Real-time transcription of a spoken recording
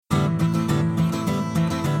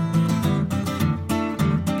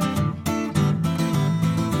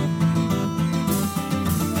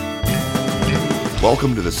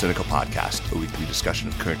Welcome to the Sinica Podcast, a weekly discussion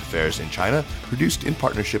of current affairs in China, produced in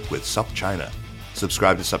partnership with SupChina.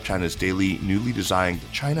 Subscribe to SupChina's daily, newly designed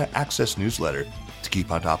China Access newsletter to keep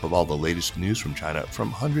on top of all the latest news from China from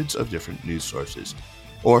hundreds of different news sources.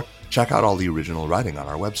 Or check out all the original writing on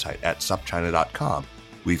our website at supchina.com.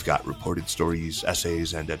 We've got reported stories,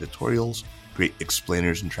 essays, and editorials, great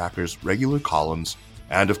explainers and trackers, regular columns,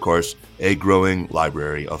 and of course, a growing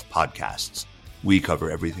library of podcasts. We cover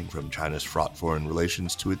everything from China's fraught foreign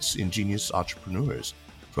relations to its ingenious entrepreneurs,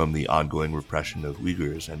 from the ongoing repression of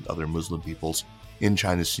Uyghurs and other Muslim peoples in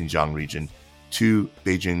China's Xinjiang region to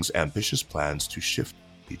Beijing's ambitious plans to shift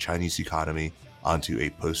the Chinese economy onto a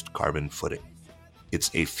post-carbon footing. It's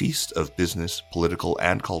a feast of business, political,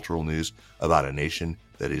 and cultural news about a nation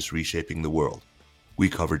that is reshaping the world. We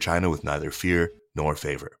cover China with neither fear nor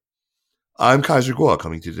favor. I'm Kaiser Kuo,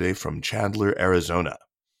 coming to you today from Chandler, Arizona.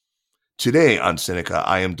 Today on Sinica,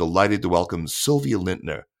 I am delighted to welcome Silvia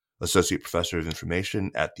Lindtner, Associate Professor of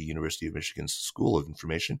Information at the University of Michigan's School of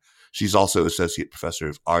Information. She's also Associate Professor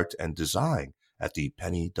of Art and Design at the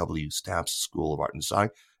Penny W. Stamps School of Art and Design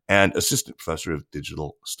and Assistant Professor of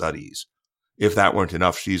Digital Studies. If that weren't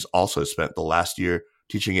enough, she's also spent the last year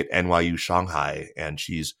teaching at NYU Shanghai, and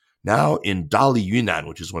she's now in Dali, Yunnan,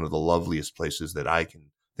 which is one of the loveliest places that I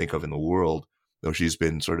can think of in the world, though she's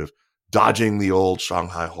been sort of dodging the old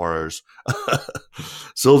Shanghai horrors.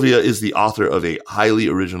 Silvia is the author of a highly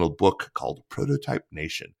original book called Prototype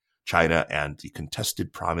Nation, China and the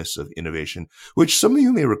Contested Promise of Innovation, which some of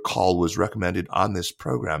you may recall was recommended on this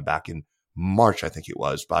program back in March, I think it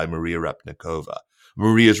was, by Maria Repnikova.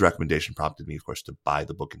 Maria's recommendation prompted me, of course, to buy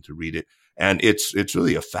the book and to read it. And it's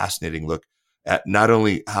really a fascinating look at not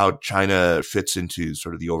only how China fits into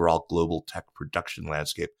sort of the overall global tech production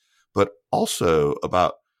landscape, but also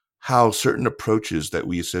about how certain approaches that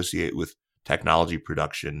we associate with technology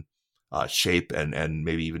production shape and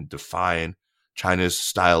maybe even define China's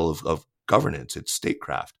style of governance, its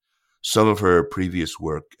statecraft. Some of her previous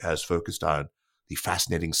work has focused on the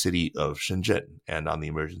fascinating city of Shenzhen and on the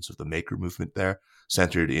emergence of the maker movement there,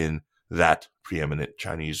 centered in that preeminent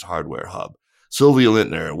Chinese hardware hub. Silvia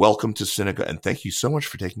Lindtner, welcome to Sinica, and thank you so much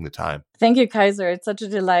for taking the time. Thank you, Kaiser. It's such a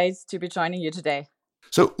delight to be joining you today.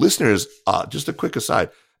 So listeners, just a quick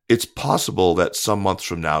aside, it's possible that some months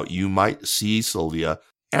from now, you might see Silvia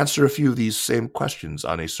answer a few of these same questions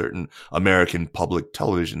on a certain American public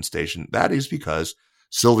television station. That is because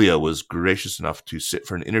Silvia was gracious enough to sit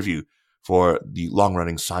for an interview for the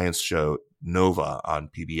long-running science show Nova on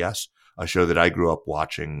PBS, a show that I grew up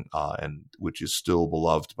watching and which is still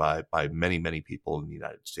beloved by many, many people in the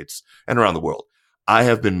United States and around the world. I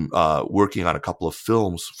have been working on a couple of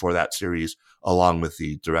films for that series, along with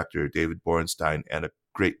the director, David Borenstein, and a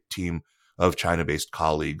great team of China-based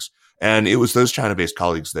colleagues. And it was those China-based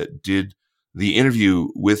colleagues that did the interview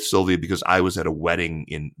with Silvia because I was at a wedding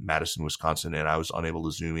in Madison, Wisconsin, and I was unable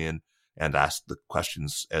to zoom in and ask the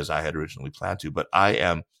questions as I had originally planned to. But I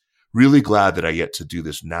am really glad that I get to do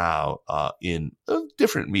this now in a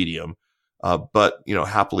different medium. But,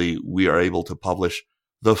 happily, we are able to publish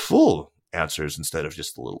the full answers instead of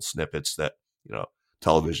just the little snippets that,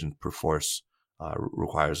 television perforce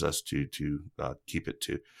requires us to keep it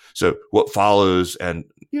to. So what follows, and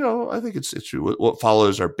I think it's true. What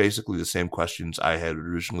follows are basically the same questions I had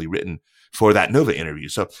originally written for that Nova interview.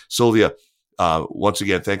 So Silvia, once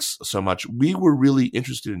again, thanks so much. We were really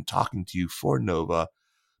interested in talking to you for Nova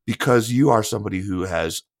because you are somebody who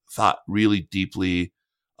has thought really deeply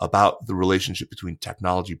about the relationship between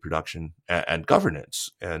technology production and governance,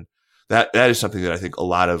 and that is something that I think a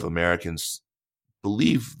lot of Americans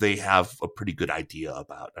believe they have a pretty good idea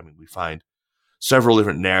about. I mean, we find several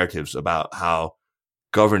different narratives about how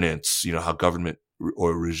governance, how government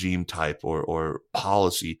or regime type or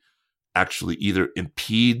policy actually either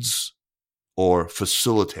impedes or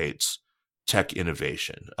facilitates tech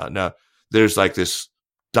innovation. Now, there's like this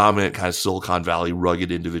dominant kind of Silicon Valley,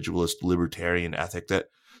 rugged individualist libertarian ethic that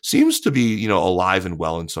seems to be, alive and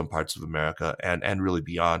well in some parts of America and really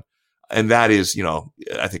beyond. And that is,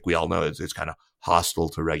 I think we all know it's kind of hostile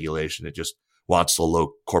to regulation. It just wants a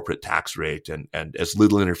low corporate tax rate and as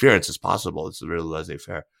little interference as possible. It's really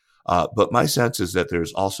laissez-faire. But my sense is that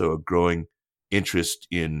there's also a growing interest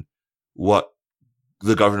in what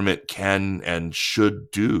the government can and should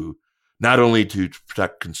do, not only to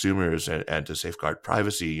protect consumers and to safeguard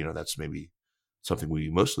privacy. That's maybe something we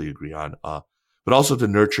mostly agree on, but also to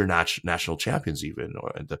nurture national champions even,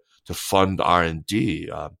 and to fund R&D.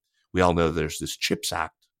 We all know there's this CHIPS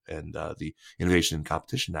Act and the Innovation and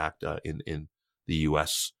Competition Act in the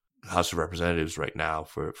U.S. House of Representatives right now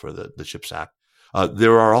for the CHIPS Act.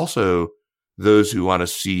 There are also those who want to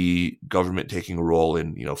see government taking a role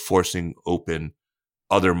in, forcing open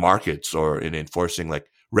other markets or in enforcing like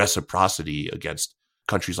reciprocity against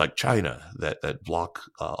countries like China that block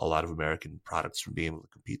a lot of American products from being able to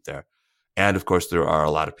compete there. And of course, there are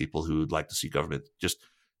a lot of people who would like to see government just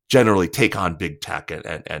generally take on big tech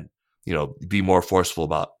and be more forceful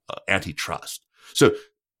about antitrust. So,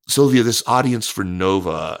 Silvia, this audience for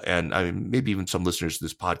Nova, and I mean, maybe even some listeners to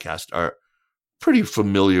this podcast are pretty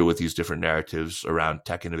familiar with these different narratives around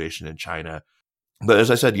tech innovation in China. But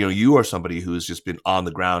as I said, you are somebody who has just been on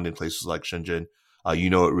the ground in places like Shenzhen. You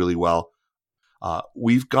know it really well.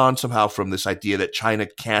 We've gone somehow from this idea that China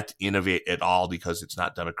can't innovate at all because it's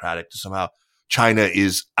not democratic to somehow China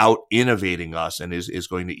is out innovating us and is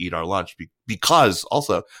going to eat our lunch because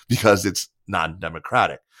it's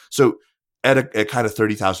non-democratic. So at a kind of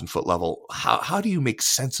 30,000 foot level, how do you make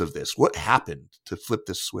sense of this? What happened to flip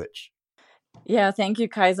this switch? Yeah, thank you,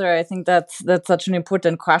 Kaiser. I think that's such an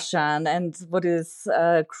important question, and what is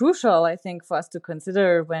crucial, I think, for us to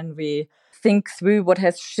consider when we think through what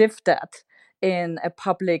has shifted in a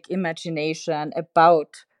public imagination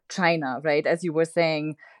about China, right? As you were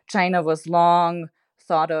saying, China was long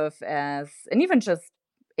thought of as, and even just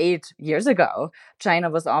 8 years ago, China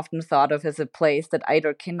was often thought of as a place that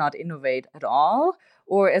either cannot innovate at all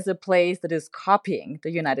or as a place that is copying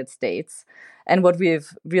the United States. And what we've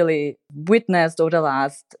really witnessed over the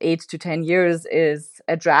last 8 to 10 years is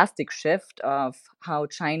a drastic shift of how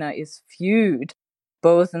China is viewed,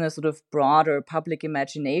 both in a sort of broader public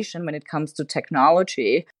imagination when it comes to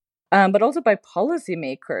technology, but also by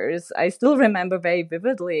policymakers. I still remember very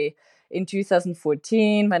vividly in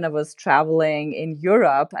 2014, when I was traveling in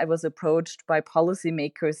Europe, I was approached by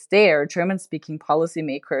policymakers there, German-speaking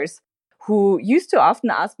policymakers, who used to often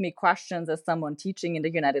ask me questions as someone teaching in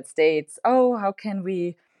the United States. Oh, how can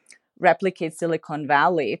we replicate Silicon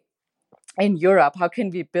Valley in Europe? How can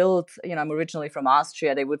we build, I'm originally from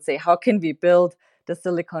Austria, they would say, how can we build the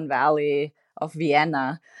Silicon Valley of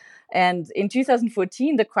Vienna? And in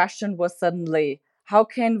 2014, the question was suddenly, how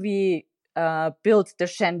can we build the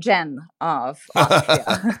Shenzhen of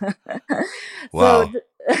Austria? so, Wow.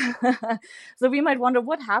 so we might wonder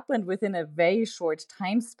what happened within a very short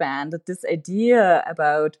time span that this idea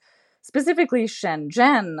about specifically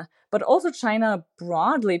Shenzhen, but also China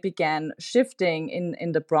broadly began shifting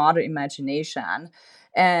in the broader imagination.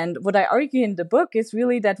 And what I argue in the book is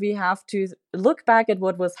really that we have to look back at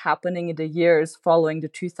what was happening in the years following the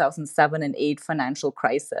 2007 and 8 financial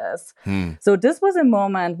crisis. So this was a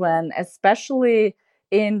moment when, especially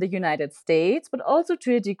in the United States, but also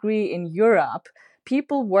to a degree in Europe,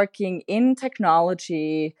 people working in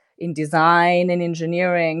technology, in design, in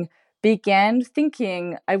engineering, began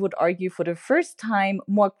thinking, I would argue, for the first time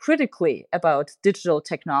more critically about digital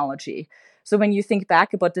technology. So when you think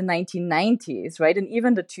back about the 1990s, right, and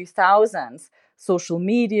even the 2000s, social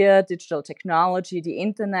media, digital technology, the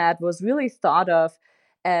internet was really thought of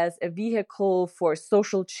as a vehicle for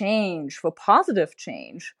social change, for positive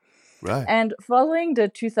change. Right. And following the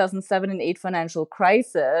 2007 and 8 financial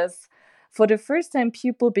crisis, for the first time,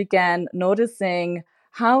 people began noticing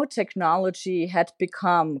how technology had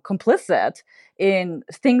become complicit in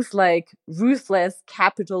things like ruthless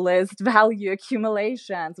capitalist value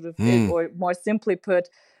accumulation, or more simply put,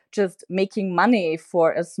 just making money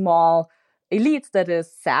for a small elite that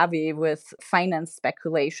is savvy with finance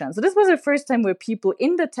speculation. So this was the first time where people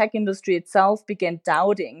in the tech industry itself began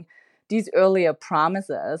doubting these earlier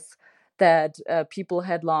promises that people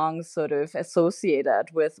had long sort of associated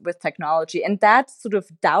with technology. And that sort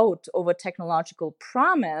of doubt over technological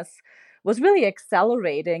promise was really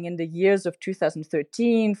accelerating in the years of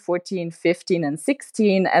 2013, 14, 15, and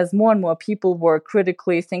 16, as more and more people were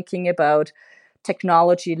critically thinking about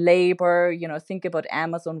technology labor, think about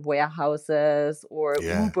Amazon warehouses or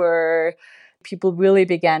Uber. People really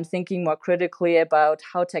began thinking more critically about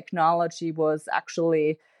how technology was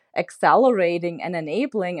actually accelerating and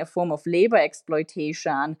enabling a form of labor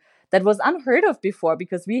exploitation that was unheard of before,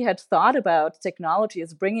 because we had thought about technology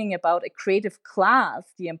as bringing about a creative class,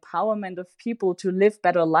 the empowerment of people to live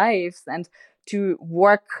better lives and to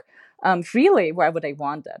work freely wherever they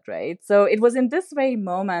wanted, right? So it was in this very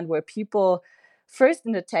moment where people, first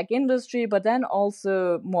in the tech industry, but then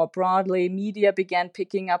also more broadly, media began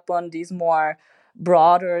picking up on these more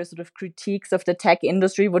broader sort of critiques of the tech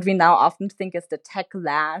industry, what we now often think as the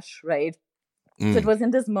techlash, right? So it was in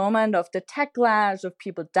this moment of the techlash, of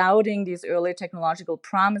people doubting these early technological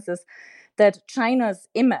promises, that China's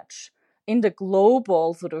image in the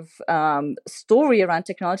global sort of story around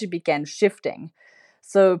technology began shifting.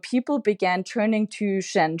 So people began turning to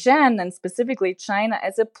Shenzhen and specifically China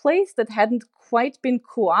as a place that hadn't quite been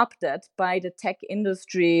co-opted by the tech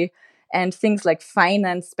industry and things like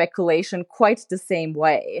finance speculation quite the same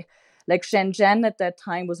way. Like Shenzhen at that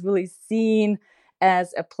time was really seen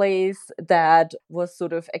as a place that was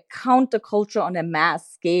sort of a counterculture on a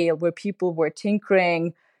mass scale where people were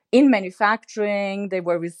tinkering in manufacturing. They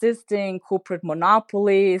were resisting corporate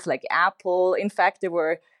monopolies like Apple. In fact, they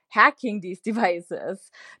were hacking these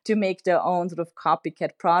devices to make their own sort of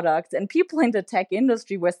copycat products. And people in the tech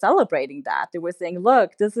industry were celebrating that. They were saying,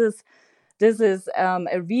 look, this is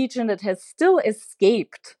a region that has still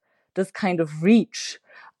escaped this kind of reach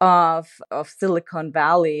of Silicon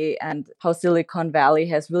Valley, and how Silicon Valley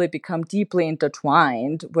has really become deeply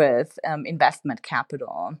intertwined with investment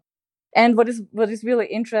capital. And what is really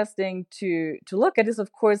interesting to look at is,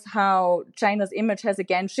 of course, how China's image has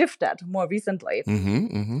again shifted more recently.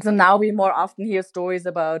 So now we more often hear stories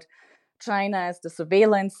about China as the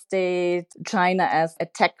surveillance state, China as a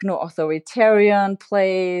techno-authoritarian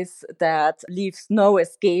place that leaves no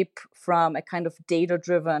escape from a kind of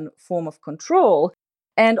data-driven form of control.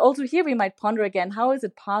 And also here we might ponder again, how is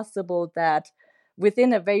it possible that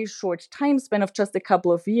within a very short time span of just a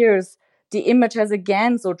couple of years, the image has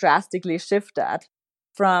again so drastically shifted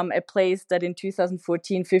from a place that in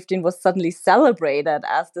 2014-15 was suddenly celebrated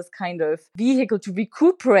as this kind of vehicle to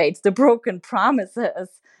recuperate the broken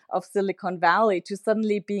promises of Silicon Valley to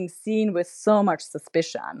suddenly being seen with so much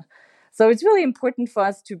suspicion. So it's really important for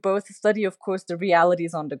us to both study, of course, the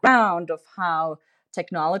realities on the ground of how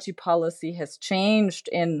technology policy has changed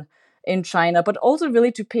in China, but also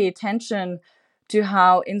really to pay attention to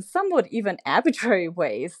how, in somewhat even arbitrary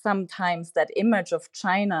ways, sometimes that image of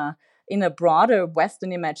China in a broader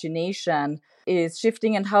Western imagination is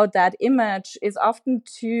shifting, and how that image is often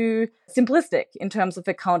too simplistic in terms of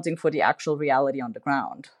accounting for the actual reality on the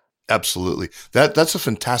ground. Absolutely. That's a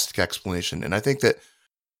fantastic explanation. And I think that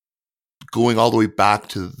going all the way back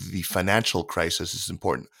to the financial crisis is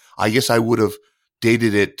important. I guess I would have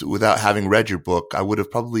dated it without having read your book. I would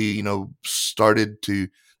have probably, started to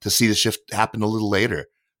see the shift happen a little later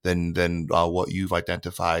than what you've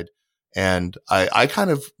identified. And I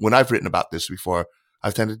kind of, when I've written about this before,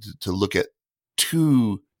 I've tended to look at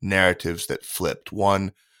two narratives that flipped.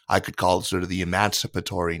 One, I could call it sort of the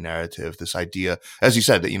emancipatory narrative, this idea, as you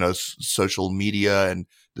said, that, social media and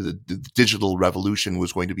the digital revolution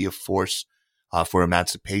was going to be a force for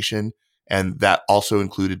emancipation. And that also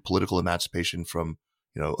included political emancipation from,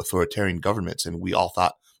 authoritarian governments. And we all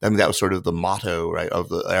thought, that was sort of the motto, right, of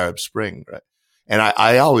the Arab Spring, right? And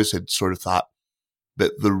I always had sort of thought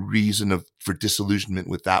that the reason for disillusionment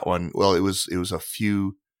with that one, well, it was a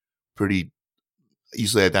few pretty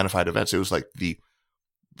easily identified events. It was like the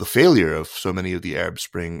failure of so many of the Arab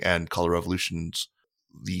Spring and color revolutions,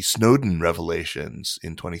 the Snowden revelations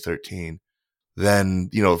in 2013, then,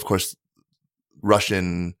 of course,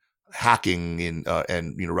 Russian hacking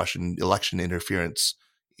and Russian election interference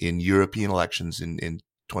in European elections in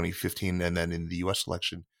 2015, and then in the US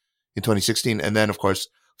election in 2016. And then, of course,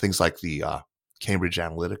 things like the Cambridge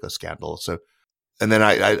Analytica scandal. So, and then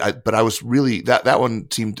but I was really, that one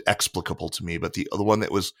seemed explicable to me, but the one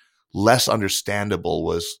that was less understandable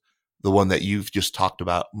was the one that you've just talked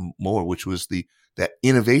about more, which was that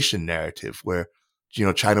innovation narrative where,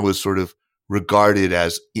 China was sort of regarded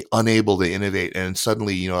as unable to innovate. And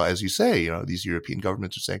suddenly, as you say, these European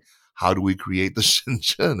governments are saying, how do we create the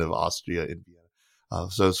Shenzhen of Austria in Vienna?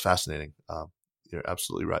 So it's fascinating. You're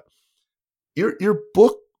absolutely right. Your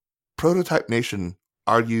book, Prototype Nation,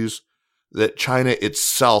 argues that China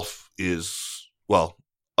itself is, well,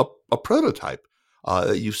 a prototype.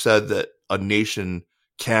 You said that a nation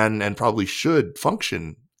can and probably should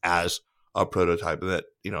function as a prototype, and that,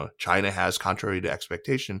 China has, contrary to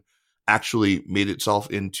expectation, actually made itself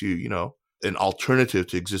into, an alternative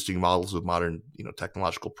to existing models of modern,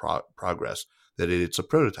 technological progress, that it's a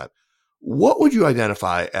prototype. What would you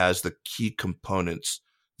identify as the key components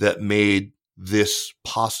that made this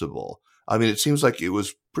possible? I mean, it seems like it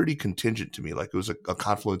was pretty contingent to me, like it was a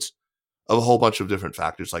confluence of a whole bunch of different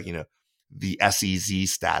factors, like, the SEZ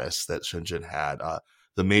status that Shenzhen had,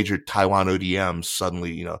 the major Taiwan ODMs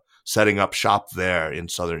suddenly, setting up shop there in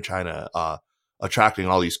southern China, attracting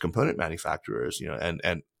all these component manufacturers,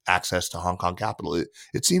 and access to Hong Kong capital.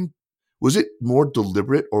 It seemed, was it more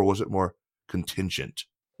deliberate or was it more contingent?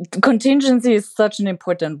 Contingency is such an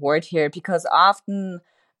important word here, because often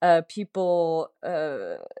people,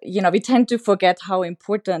 we tend to forget how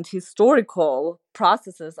important historical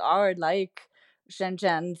processes are, like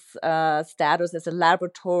Shenzhen's status as a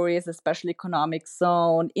laboratory, as a special economic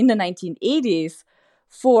zone in the 1980s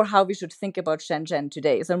for how we should think about Shenzhen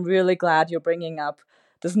today. So I'm really glad you're bringing up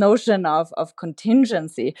this notion of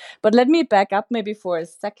contingency. But let me back up maybe for a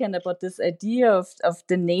second about this idea of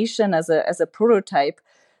the nation as a prototype.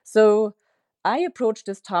 So I approached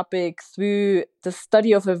this topic through the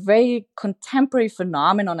study of a very contemporary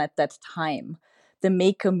phenomenon at that time, the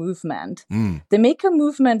maker movement. The maker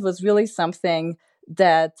movement was really something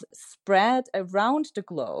that spread around the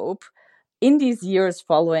globe in these years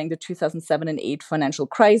following the 2007 and 8 financial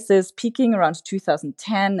crisis, peaking around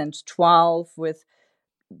 2010 and 12 with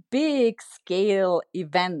big scale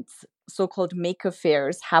events, so-called maker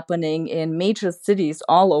fairs, happening in major cities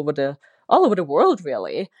all over the world,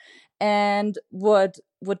 really. And what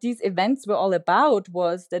these events were all about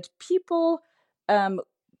was that people,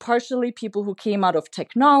 partially people who came out of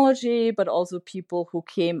technology, but also people who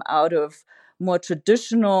came out of more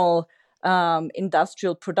traditional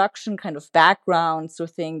industrial production kind of backgrounds. So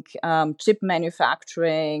think chip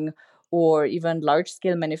manufacturing or even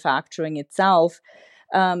large-scale manufacturing itself.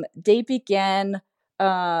 They began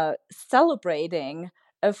celebrating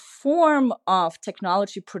a form of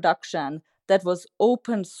technology production that was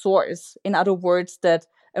open source. In other words, that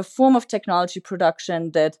a form of technology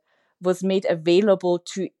production that was made available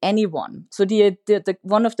to anyone. So the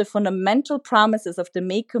one of the fundamental promises of the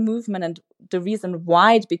maker movement, and the reason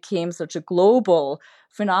why it became such a global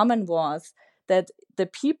phenomenon, was that the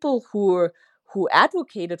people who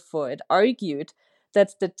advocated for it argued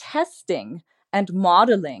that the testing and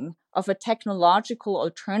modeling of a technological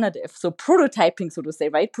alternative, so prototyping, so to say,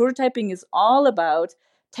 right? Prototyping is all about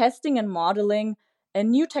testing and modeling a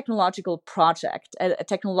new technological project, a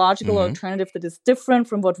technological alternative that is different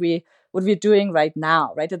from what we're doing right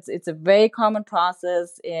now, right? It's a very common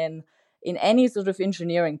process in any sort of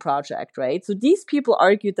engineering project, right? So these people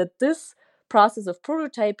argued that this process of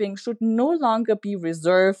prototyping should no longer be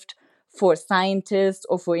reserved for scientists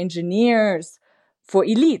or for engineers, for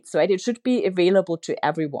elites, right? It should be available to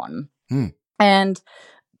everyone. And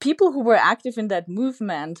people who were active in that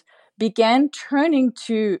movement began turning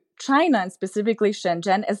to China, and specifically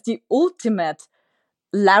Shenzhen, as the ultimate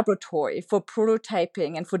laboratory for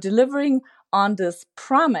prototyping and for delivering on this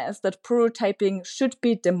promise that prototyping should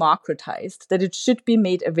be democratized, that it should be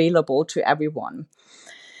made available to everyone.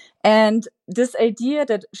 And this idea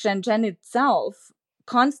that Shenzhen itself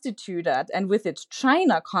constituted, and with it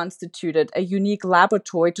China constituted, a unique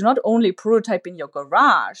laboratory to not only prototype in your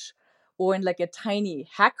garage or in like a tiny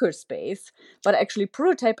hacker space, but actually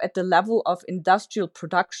prototype at the level of industrial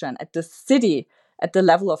production, at the city, at the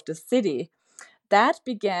level of the city. That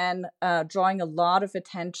began drawing a lot of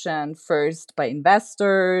attention, first by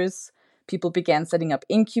investors. People began setting up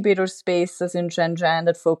incubator spaces in Shenzhen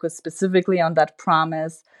that focused specifically on that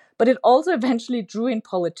promise. But it also eventually drew in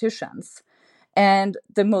politicians. And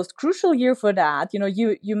the most crucial year for that,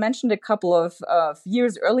 you mentioned a couple of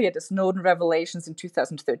years earlier, the Snowden revelations in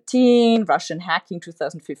 2013, Russian hacking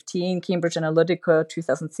 2015, Cambridge Analytica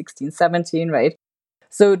 2016-17, right?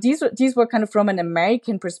 So these were kind of, from an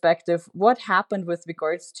American perspective, what happened with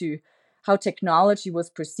regards to how technology was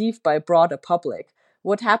perceived by a broader public.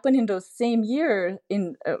 What happened in those same year,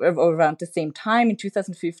 around the same time in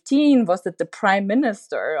 2015, was that the prime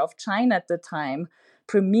minister of China at the time,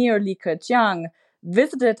 Premier Li Keqiang,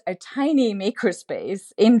 visited a tiny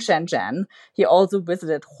makerspace in Shenzhen. He also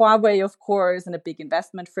visited Huawei, of course, and a big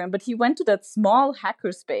investment firm, but he went to that small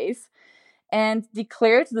hackerspace and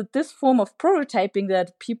declared that this form of prototyping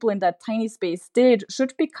that people in that tiny space did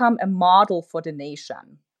should become a model for the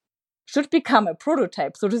nation, should become a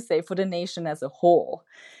prototype, so to say, for the nation as a whole.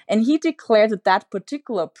 And he declared that that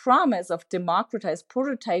particular promise of democratized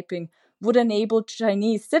prototyping would enable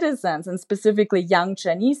Chinese citizens, and specifically young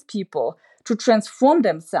Chinese people, to transform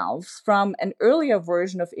themselves from an earlier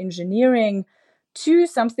version of engineering into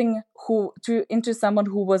someone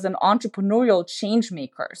who was an entrepreneurial change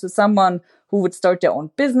maker. So someone who would start their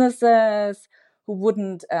own businesses, who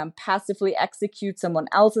wouldn't passively execute someone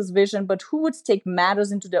else's vision, but who would take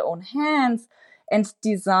matters into their own hands and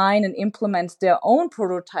design and implement their own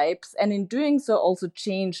prototypes, and in doing so also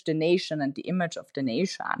change the nation and the image of the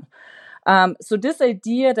nation. So this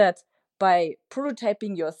idea that by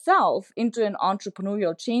prototyping yourself into an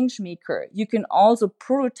entrepreneurial change maker, you can also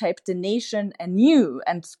prototype the nation anew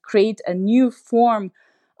and create a new form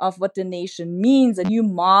of what the nation means, a new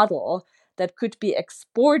model that could be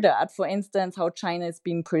exported, for instance, how China is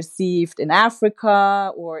being perceived in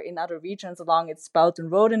Africa or in other regions along its Belt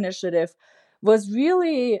and Road Initiative, was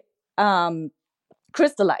really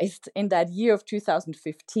crystallized in that year of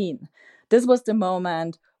 2015. This was the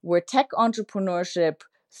moment where tech entrepreneurship,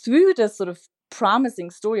 through this sort of promising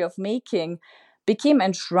story of making, became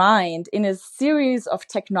enshrined in a series of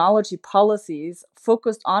technology policies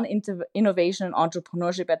focused on innovation and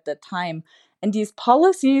entrepreneurship at that time. And these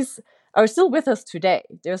policies are still with us today.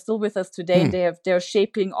 They're still with us today, and they're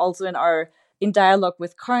shaping also in dialogue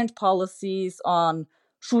with current policies on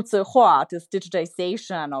数字化, this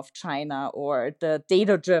digitization of China, or the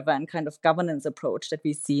data-driven kind of governance approach that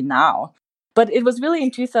we see now. But it was really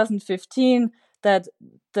in 2015 that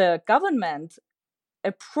the government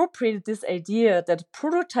appropriated this idea that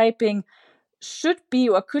prototyping should be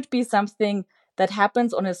or could be something that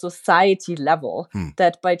happens on a society level,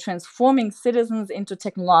 that by transforming citizens into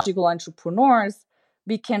technological entrepreneurs,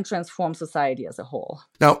 we can transform society as a whole.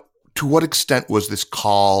 Now, to what extent was this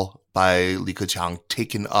call by Li Keqiang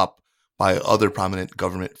taken up by other prominent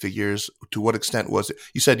government figures? To what extent was it?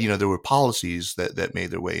 You said, there were policies that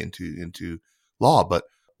made their way into law, but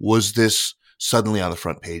was this suddenly on the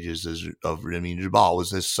front pages of Renmin Zhibao?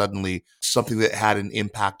 Was this suddenly something that had an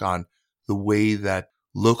impact on the way that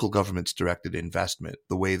local governments directed investment,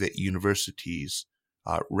 the way that universities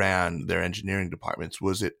ran their engineering departments?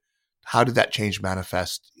 How did that change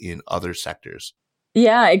manifest in other sectors?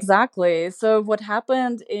 Yeah, exactly. So what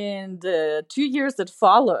happened in the 2 years that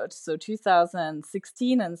followed, so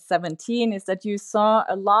 2016 and 17, is that you saw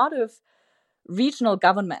a lot of regional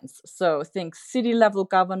governments. So think city level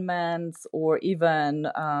governments, or even,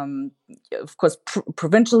 of course,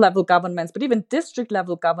 provincial level governments, but even district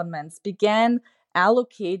level governments began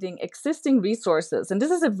allocating existing resources. And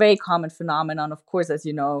this is a very common phenomenon, of course, as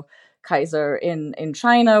you know, Kaiser, in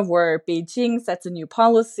China, where Beijing sets a new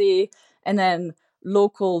policy, and then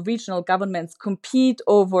local regional governments compete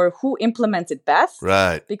over who implements it best,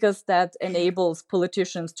 right? Because that enables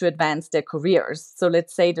politicians to advance their careers. So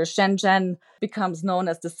let's say the Shenzhen becomes known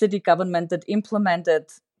as the city government that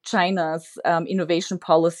implemented China's innovation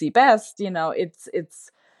policy best.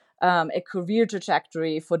 It's a career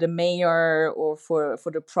trajectory for the mayor or for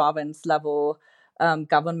the province level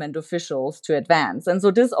government officials to advance. And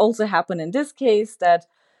so this also happened in this case, that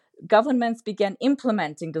governments began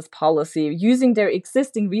implementing this policy using their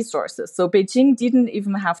existing resources. So Beijing didn't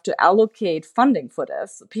even have to allocate funding for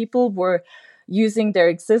this. People were using their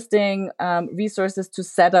existing resources to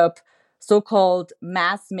set up so-called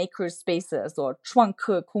mass maker spaces, or 创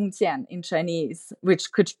客空间in Chinese,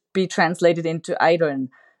 which could be translated into either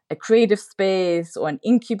a creative space or an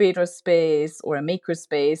incubator space or a maker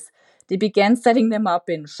space. They began setting them up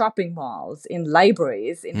in shopping malls, in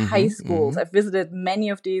libraries, in high schools. I've visited many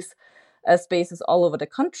of these spaces all over the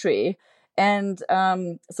country. And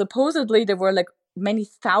supposedly there were many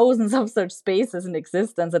thousands of such spaces in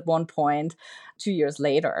existence at one point, 2 years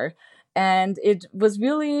later. And it was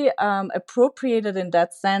really appropriated in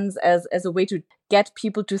that sense as a way to get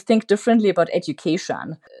people to think differently about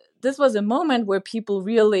education. This was a moment where people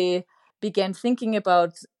really began thinking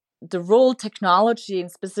about the role technology,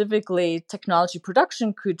 and specifically technology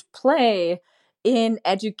production, could play in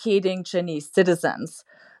educating Chinese citizens.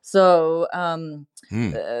 So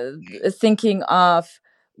thinking of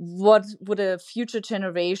what would a future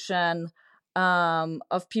generation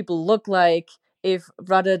of people look like if,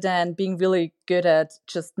 rather than being really good at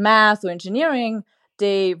just math or engineering,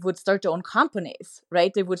 they would start their own companies,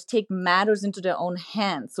 right? They would take matters into their own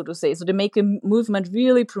hands, so to say. So the Maker movement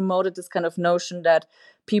really promoted this kind of notion that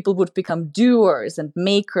people would become doers and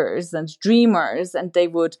makers and dreamers, and they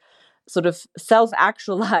would sort of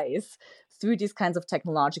self-actualize through these kinds of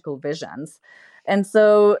technological visions. And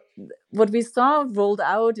so what we saw rolled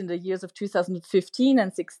out in the years of 2015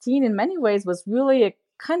 and 16 in many ways was really a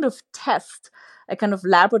kind of test, a kind of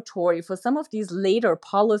laboratory for some of these later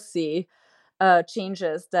policy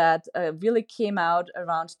changes that really came out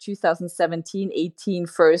around 2017-18,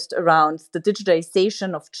 first around the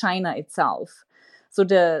digitization of China itself. So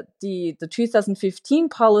the 2015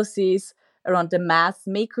 policies around the mass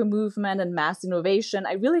maker movement and mass innovation,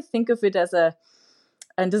 I really think of it as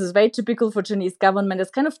and this is very typical for Chinese government,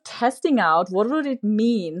 as kind of testing out what would it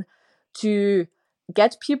mean to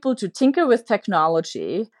get people to tinker with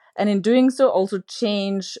technology, and in doing so also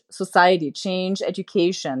change society, change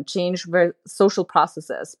education, change social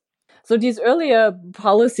processes. So these earlier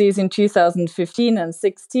policies in 2015 and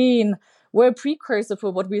 16 were a precursor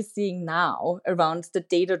for what we're seeing now around the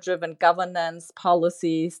data-driven governance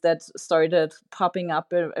policies that started popping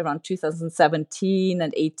up around 2017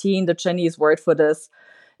 and 18. The Chinese word for this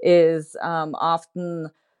is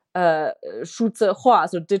often 数字化,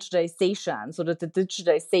 so digitization, so that the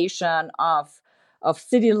digitization of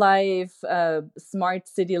city life, smart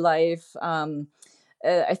city life.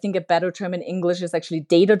 I think a better term in English is actually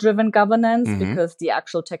data-driven governance, because the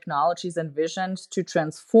actual technologies envisioned to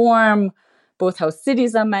transform both how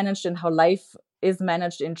cities are managed and how life is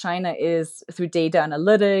managed in China is through data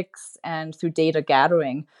analytics and through data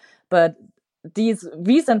gathering. But these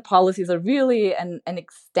recent policies are really an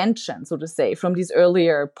extension, so to say, from these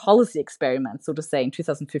earlier policy experiments, so to say, in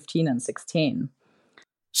 2015 and 16.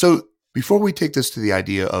 So before we take this to the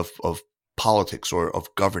idea of politics or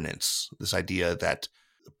of governance, this idea that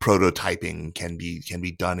prototyping can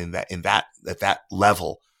be done at that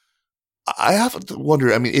level, I have to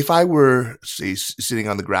wonder. I mean, if I were, say, sitting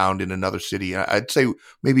on the ground in another city, I'd say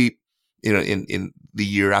maybe in the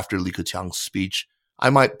year after Li Keqiang's speech, I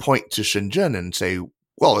might point to Shenzhen and say,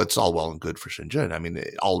 well, it's all well and good for Shenzhen. I mean,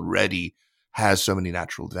 it already has so many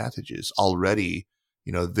natural advantages. Already,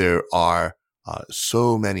 there are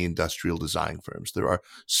so many industrial design firms. There are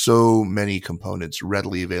so many components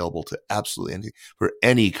readily available to absolutely anything for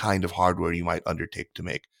any kind of hardware you might undertake to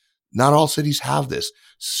make. Not all cities have this.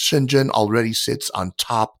 Shenzhen already sits on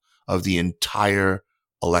top of the entire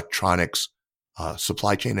electronics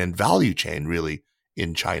supply chain and value chain, really,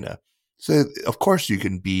 in China. So, of course, you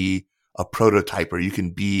can be a prototyper, you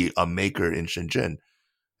can be a maker in Shenzhen.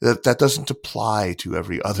 That doesn't apply to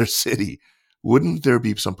every other city. Wouldn't there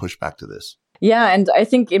be some pushback to this? Yeah, and I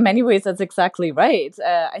think in many ways that's exactly right.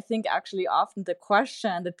 I think actually often the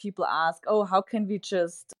question that people ask, oh, how can we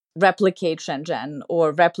just replicate Shenzhen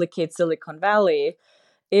or replicate Silicon Valley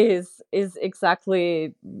is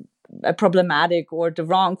exactly a problematic or the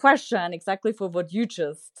wrong question, exactly for what you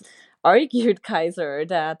just argued, Kaiser,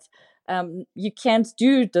 that you can't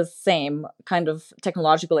do the same kind of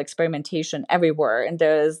technological experimentation everywhere. And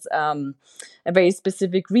there's a very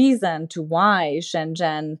specific reason to why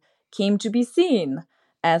Shenzhen came to be seen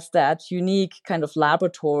as that unique kind of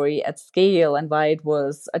laboratory at scale and why it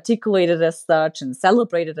was articulated as such and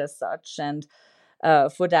celebrated as such. And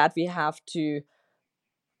for that, we have to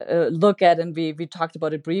look at, and we talked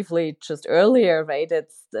about it briefly just earlier, right?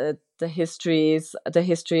 It's the history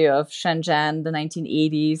of Shenzhen, the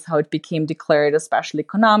 1980s, how it became declared a special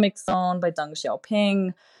economic zone by Deng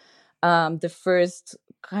Xiaoping, the first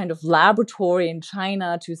kind of laboratory in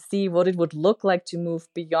China to see what it would look like to move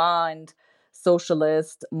beyond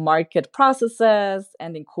socialist market processes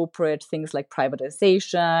and incorporate things like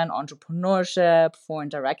privatization, entrepreneurship, foreign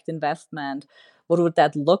direct investment. What would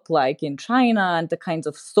that look like in China, and the kinds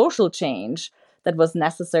of social change that was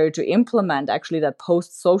necessary to implement actually that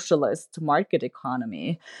post-socialist market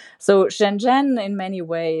economy. So Shenzhen, in many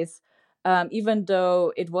ways, even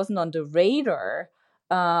though it wasn't on the radar,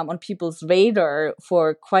 on people's radar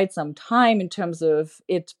for quite some time in terms of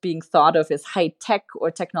it being thought of as high tech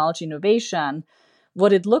or technology innovation,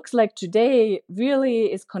 what it looks like today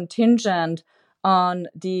really is contingent on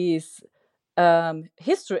these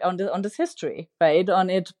history, on this history, right? On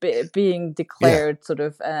it being declared sort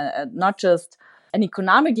of not just an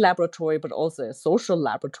economic laboratory, but also a social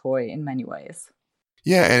laboratory in many ways.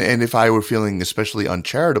 Yeah, and if I were feeling especially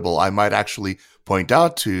uncharitable, I might actually point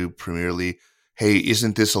out to Premier Li, hey,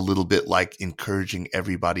 isn't this a little bit like encouraging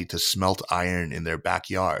everybody to smelt iron in their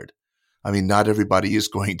backyard? I mean, not everybody is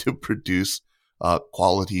going to produce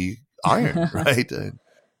quality iron, right?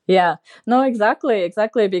 Yeah, no, exactly,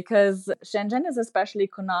 because Shenzhen is a special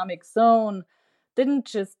economic zone didn't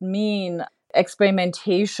just mean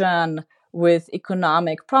experimentation with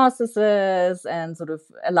economic processes and sort of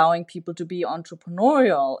allowing people to be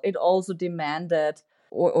entrepreneurial. It also demanded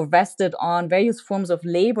or rested on various forms of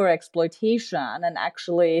labor exploitation. And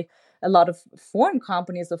actually, a lot of foreign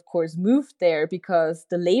companies, of course, moved there because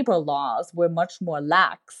the labor laws were much more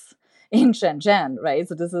lax in Shenzhen, right?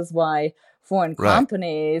 So this is why foreign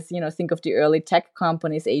companies, think of the early tech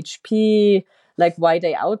companies, HP, like why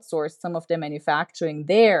they outsourced some of their manufacturing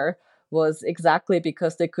there was exactly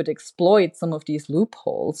because they could exploit some of these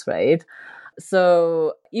loopholes, right?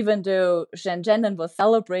 So even though Shenzhen was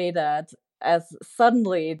celebrated as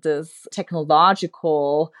suddenly this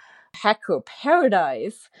technological hacker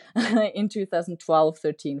paradise in 2012,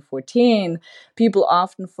 13, 14, people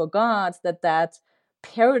often forgot that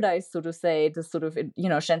paradise, so to say, this sort of,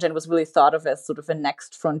 Shenzhen was really thought of as sort of a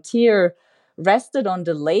next frontier, rested on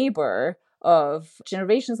the labor of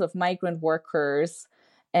generations of migrant workers.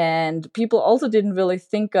 And people also didn't really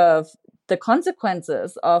think of the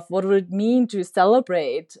consequences of what would it mean to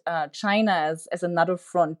celebrate China as another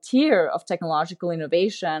frontier of technological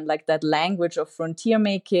innovation, like that language of frontier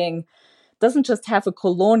making doesn't just have a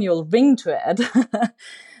colonial ring to it.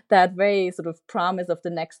 That very sort of promise of the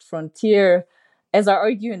next frontier, as I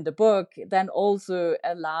argue in the book, then also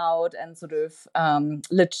allowed and sort of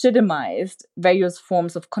legitimized various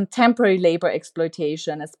forms of contemporary labor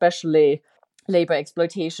exploitation, especially labor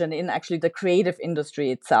exploitation in actually the creative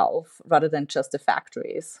industry itself, rather than just the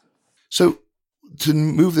factories. So to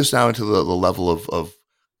move this now into the level of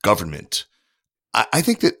government, I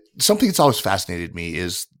think that something that's always fascinated me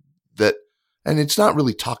is that, and it's not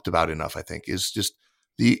really talked about enough, I think, is just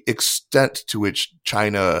the extent to which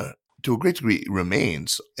China, to a great degree,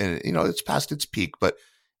 remains. And, it's past its peak, but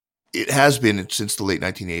it has been since the late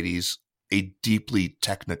 1980s a deeply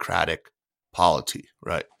technocratic polity,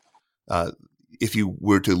 right? If you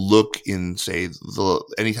were to look in, say,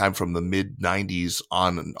 anytime from the mid 90s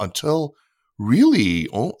on until really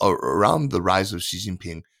around the rise of Xi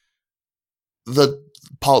Jinping, the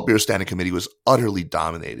Politburo Standing Committee was utterly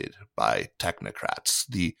dominated by technocrats.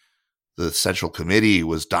 The Central Committee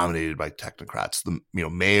was dominated by technocrats. The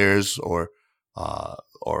mayors or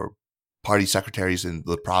party secretaries in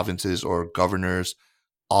the provinces or governors,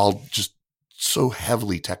 all just so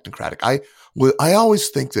heavily technocratic. I always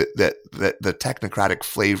think that the technocratic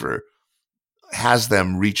flavor has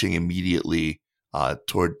them reaching immediately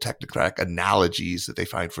toward technocratic analogies that they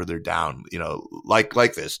find further down.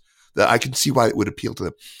 Like this, that I can see why it would appeal to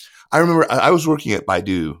them. I remember I was working at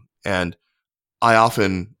Baidu, and I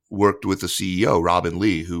often worked with the CEO, Robin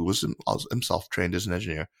Lee, who was himself trained as an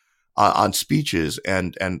engineer, on speeches.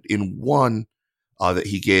 And in one that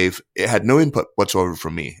he gave, it had no input whatsoever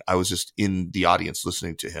from me. I was just in the audience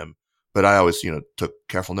listening to him, but I always, took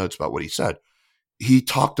careful notes about what he said. He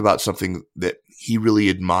talked about something that he really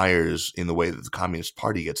admires in the way that the Communist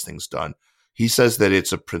Party gets things done. He says that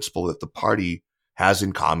it's a principle that the party has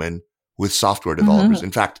in common with software developers. Mm-hmm.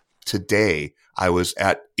 In fact, today I was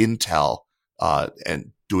at Intel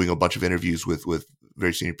and doing a bunch of interviews with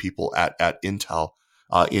very senior people at Intel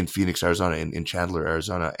in Phoenix, Arizona, in Chandler,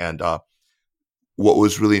 Arizona. And what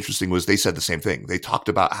was really interesting was they said the same thing. They talked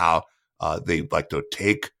about how they like to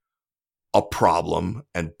take a problem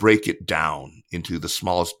and break it down into the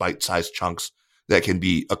smallest bite-sized chunks that can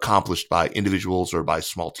be accomplished by individuals or by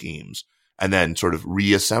small teams, and then sort of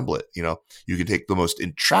reassemble it. You can take the most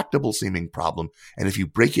intractable seeming problem, and if you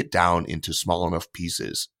break it down into small enough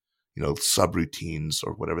pieces, subroutines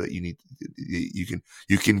or whatever that you need,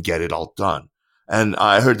 you can get it all done. And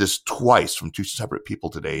I heard this twice from two separate people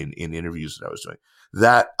today in interviews that I was doing.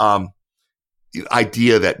 That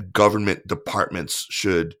idea that government departments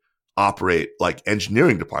should operate like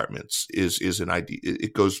engineering departments is an idea.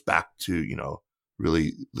 It goes back to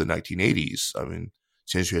really the 1980s. I mean,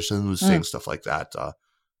 Chen Xuesen was saying stuff like that.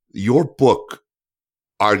 Your book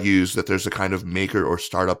argues that there's a kind of maker or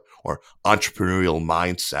startup or entrepreneurial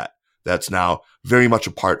mindset that's now very much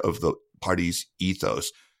a part of the party's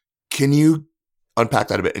ethos. Can you unpack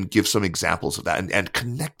that a bit and give some examples of that and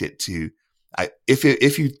connect it to, if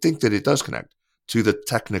you think that it does connect to the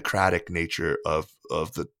technocratic nature of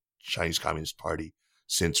the Chinese Communist Party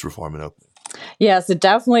since Reform and Opening? Yes, it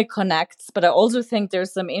definitely connects, but I also think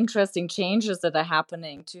there's some interesting changes that are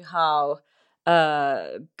happening to how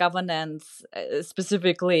governance,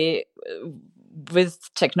 specifically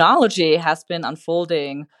with technology, has been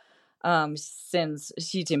unfolding since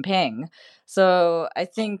Xi Jinping. So I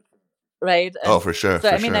think, right? For sure. So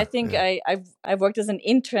I think I worked as an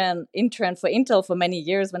intern for Intel for many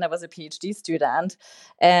years when I was a PhD student,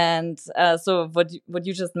 and so what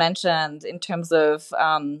you just mentioned in terms of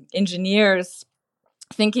engineers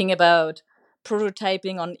thinking about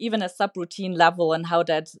prototyping on even a subroutine level and how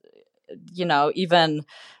that even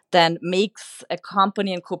then makes a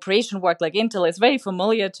company and corporation work like Intel is very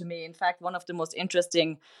familiar to me. In fact, one of the most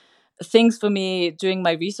interesting things for me doing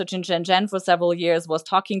my research in Shenzhen for several years was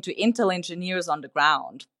talking to Intel engineers on the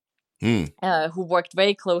ground who worked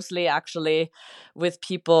very closely actually with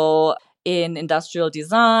people in industrial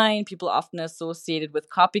design, people often associated with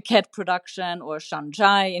copycat production or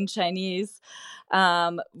shanzhai in Chinese,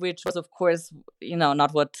 which was, of course,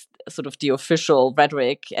 not what sort of the official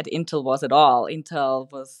rhetoric at Intel was at all.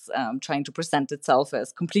 Intel was trying to present itself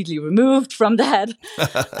as completely removed from that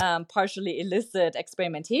partially illicit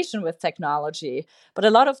experimentation with technology. But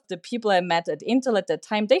a lot of the people I met at Intel at that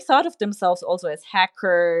time, they thought of themselves also as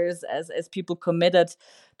hackers, as people committed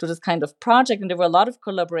to this kind of project. And there were a lot of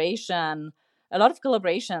collaborations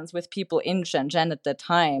with people in Shenzhen at that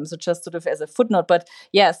time. So just sort of as a footnote. But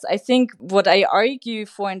yes, I think what I argue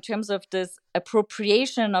for in terms of this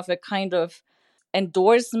appropriation of a kind of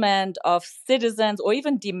endorsement of citizens or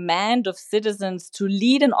even demand of citizens to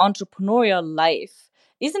lead an entrepreneurial life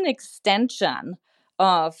is an extension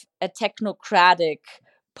of a technocratic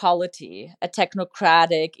polity, a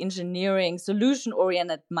technocratic engineering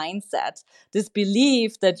solution-oriented mindset. This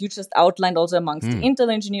belief that you just outlined also amongst the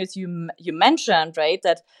Intel engineers you mentioned, right?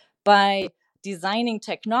 That by designing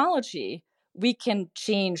technology, we can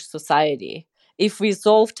change society. If we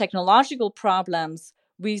solve technological problems,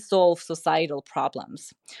 we solve societal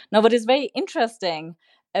problems. Now, what is very interesting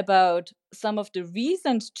about some of the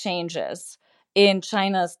recent changes in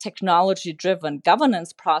China's technology-driven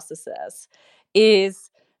governance processes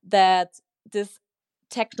is that this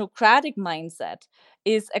technocratic mindset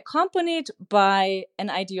is accompanied by an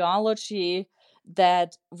ideology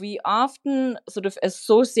that we often sort of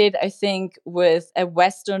associate, I think, with a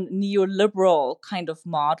Western neoliberal kind of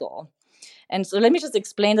model. And so let me just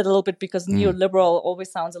explain it a little bit, because neoliberal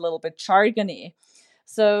always sounds a little bit jargony.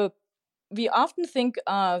 So we often think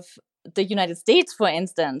of the United States, for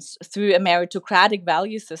instance, through a meritocratic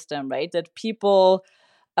value system, right? That people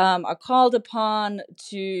are called upon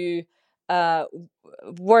to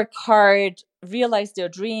work hard, realize their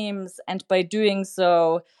dreams, and by doing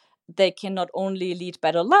so, they can not only lead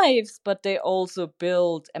better lives, but they also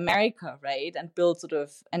build America, right? And build sort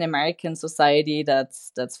of an American society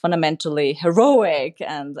that's fundamentally heroic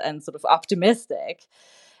and sort of optimistic.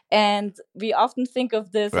 And we often think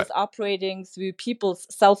of this as operating through people's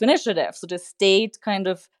self-initiative. So the state kind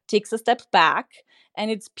of takes a step back, and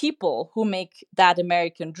it's people who make that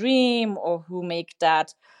American dream or who make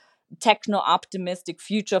that techno-optimistic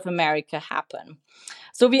future of America happen.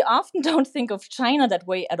 So we often don't think of China that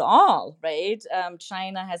way at all, right?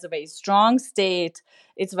 China has a very strong state.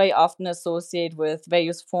 It's very often associated with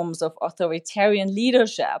various forms of authoritarian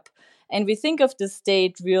leadership. And we think of the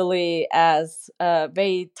state really as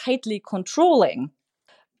very tightly controlling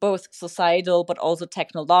both societal but also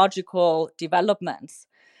technological developments.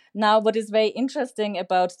 Now, what is very interesting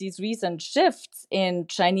about these recent shifts in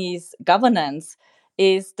Chinese governance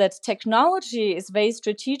is that technology is very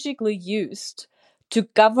strategically used to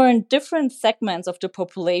govern different segments of the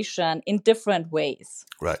population in different ways.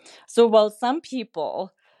 Right. So while some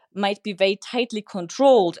people might be very tightly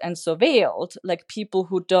controlled and surveilled, like people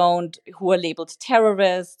who are labeled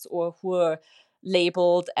terrorists or who are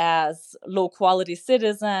labeled as low-quality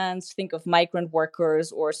citizens, think of migrant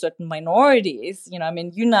workers or certain minorities. I'm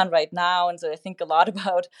in Yunnan right now, and so I think a lot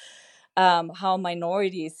about how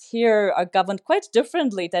minorities here are governed quite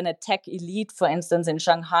differently than a tech elite, for instance, in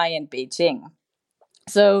Shanghai and Beijing.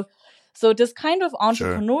 So this kind of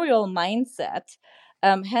entrepreneurial mindset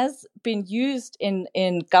has been used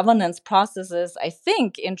in governance processes, I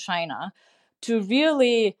think, in China to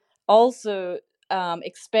really also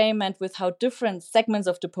experiment with how different segments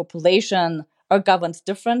of the population are governed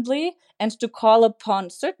differently, and to call upon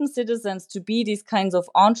certain citizens to be these kinds of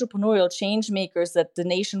entrepreneurial change makers that the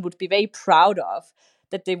nation would be very proud of,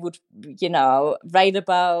 that they would, write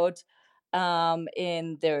about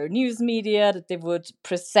in their news media, that they would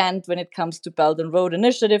present when it comes to Belt and Road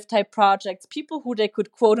Initiative type projects, people who they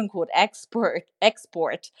could quote unquote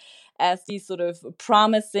export as these sort of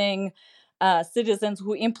promising citizens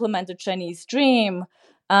who implement the Chinese dream,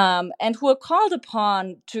 and who are called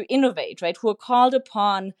upon to innovate, right? Who are called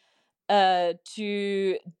upon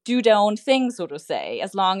to do their own thing, so to say,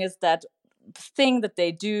 as long as that thing that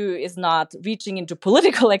they do is not reaching into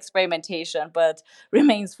political experimentation, but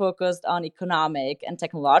remains focused on economic and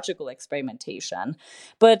technological experimentation.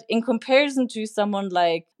 But in comparison to someone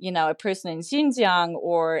like, a person in Xinjiang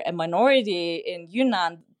or a minority in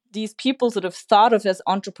Yunnan, these people sort of thought of as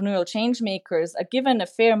entrepreneurial change makers are given a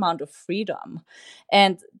fair amount of freedom,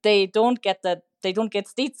 and they don't get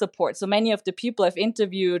state support. So many of the people I've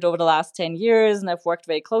interviewed over the last 10 years and I've worked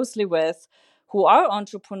very closely with, who are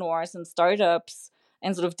entrepreneurs and startups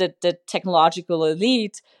and sort of the technological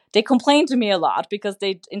elite, they complain to me a lot because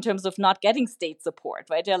in terms of not getting state support,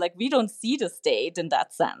 right? They're like, we don't see the state in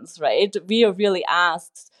that sense, right? We are really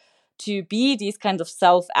asked to be these kinds of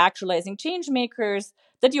self-actualizing change makers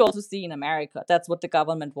that you also see in America. That's what the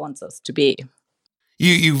government wants us to be.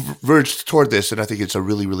 You've verged toward this, and I think it's a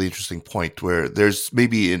really, really interesting point where there's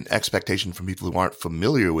maybe an expectation from people who aren't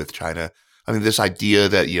familiar with China. I mean, this idea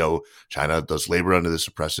that, China does labor under this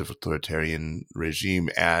oppressive authoritarian regime,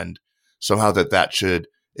 and somehow that should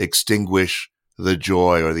extinguish the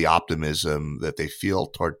joy or the optimism that they feel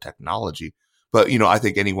toward technology. But, I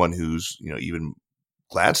think anyone who's, even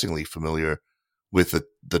glancingly familiar with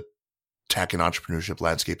the tech and entrepreneurship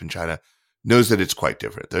landscape in China knows that it's quite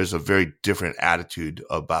different. There's a very different attitude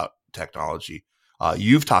about technology.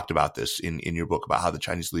 You've talked about this in your book about how the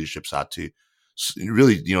Chinese leadership sought to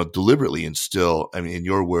really, deliberately instill, in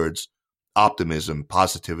your words, optimism,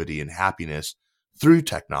 positivity, and happiness through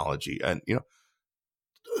technology. And,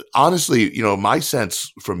 honestly, my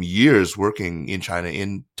sense from years working in China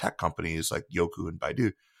in tech companies like Youku and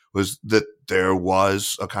Baidu was that there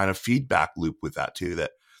was a kind of feedback loop with that too,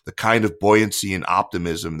 that the kind of buoyancy and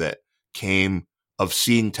optimism that came of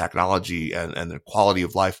seeing technology and the quality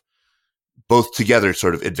of life both together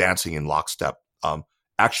sort of advancing in lockstep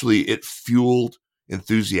actually it fueled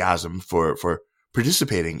enthusiasm for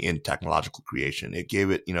participating in technological creation. It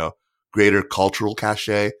gave it, greater cultural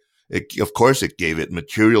cachet. Of course, it gave it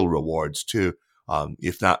material rewards too.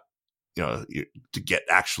 If not, to get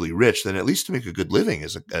actually rich, then at least to make a good living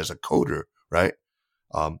as a coder, right?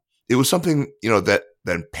 It was something, that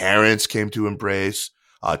then parents came to embrace,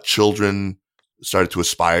 children started to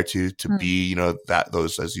aspire to be, that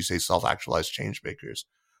those, as you say, self-actualized change makers.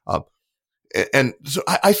 And so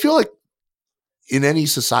I feel like in any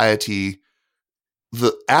society,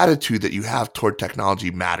 the attitude that you have toward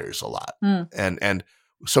technology matters a lot. And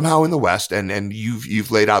somehow in the West, and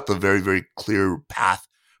you've laid out the very, very clear path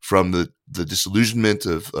from the disillusionment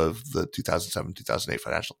of the 2007, 2008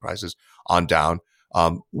 financial crisis on down.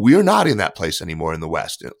 We are not in that place anymore in the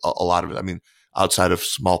West. A lot of it, I mean, outside of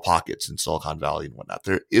small pockets in Silicon Valley and whatnot,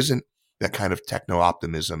 there isn't that kind of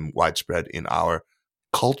techno-optimism widespread in our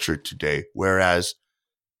culture today. Whereas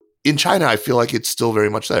in China, I feel like it's still very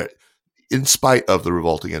much there, in spite of the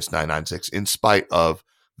revolt against 996, in spite of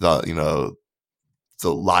the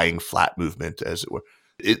lying flat movement, as it were.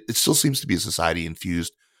 It still seems to be a society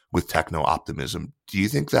infused with techno-optimism. Do you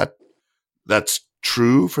think that that's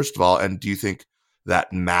true, first of all? And do you think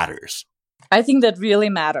that matters? I think that really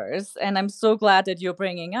matters. And I'm so glad that you're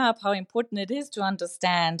bringing up how important it is to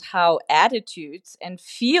understand how attitudes and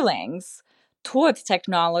feelings towards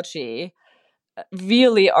technology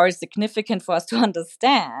really are significant for us to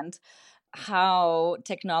understand how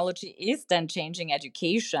technology is then changing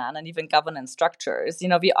education and even governance structures.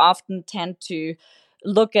 We often tend to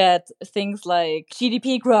look at things like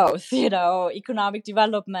GDP growth, economic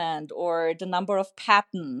development, or the number of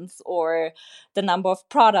patents, or the number of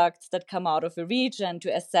products that come out of a region to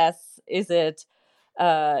assess, is it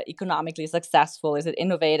economically successful, is it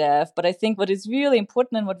innovative? But I think what is really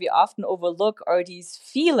important and what we often overlook are these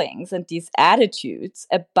feelings and these attitudes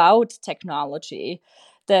about technology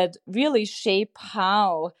that really shape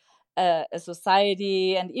how a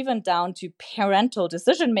society, and even down to parental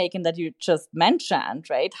decision making that you just mentioned,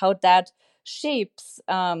 right? How that shapes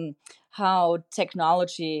how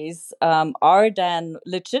technologies are then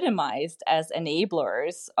legitimized as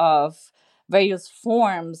enablers of various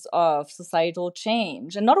forms of societal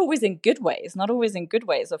change, and not always in good ways,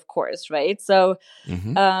 of course, right? So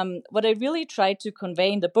what I really try to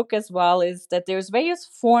convey in the book as well is that there's various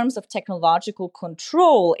forms of technological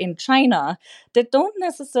control in China that don't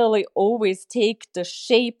necessarily always take the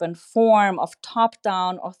shape and form of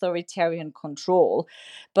top-down authoritarian control,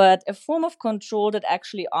 but a form of control that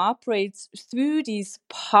actually operates through these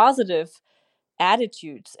positive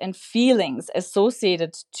attitudes and feelings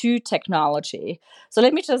associated to technology. So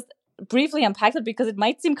let me just briefly unpack it, because it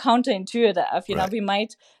might seem counterintuitive. Right. We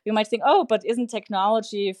might think, oh, but isn't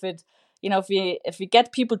technology, if we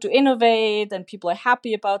get people to innovate and people are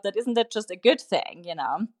happy about that, isn't that just a good thing?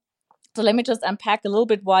 So let me just unpack a little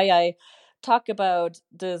bit why I talk about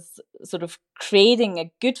this sort of creating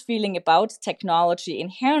a good feeling about technology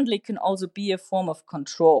inherently can also be a form of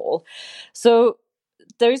control. So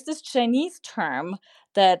there's this Chinese term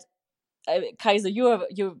that Kaiser,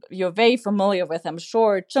 you're very familiar with, I'm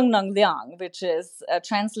sure, 正能量, which is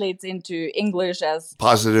translates into English as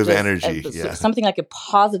positive energy, yeah, something like a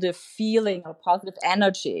positive feeling or positive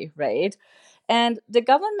energy, right? And the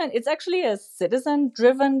government, it's actually a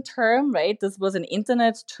citizen-driven term, right? This was an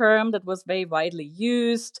internet term that was very widely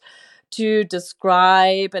used to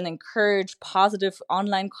describe and encourage positive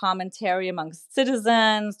online commentary amongst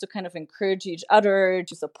citizens, to kind of encourage each other,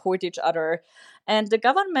 to support each other. And the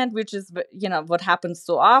government, which is, what happens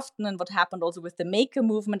so often, and what happened also with the Maker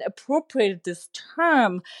movement, appropriated this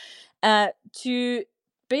term to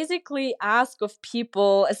basically ask of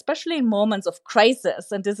people, especially in moments of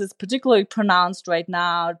crisis, and this is particularly pronounced right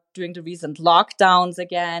now during the recent lockdowns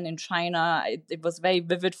again in China. It was very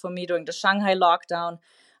vivid for me during the Shanghai lockdown,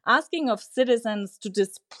 asking of citizens to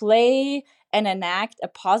display and enact a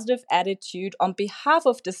positive attitude on behalf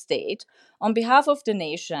of the state, on behalf of the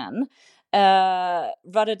nation,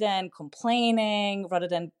 rather than complaining, rather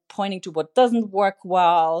than pointing to what doesn't work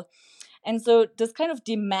well. And so this kind of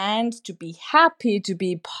demand to be happy, to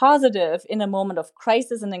be positive in a moment of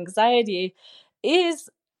crisis and anxiety is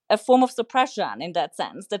a form of suppression, in that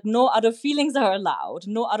sense, that no other feelings are allowed,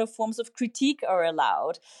 no other forms of critique are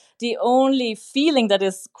allowed. The only feeling that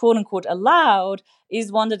is quote unquote allowed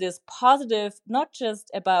is one that is positive, not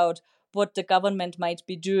just about what the government might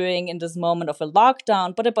be doing in this moment of a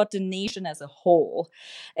lockdown, but about the nation as a whole.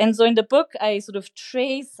 And so in the book, I sort of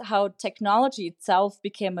trace how technology itself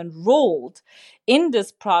became enrolled in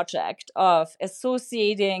this project of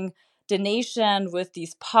associating the nation with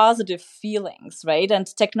these positive feelings, right? And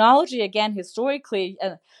technology, again, historically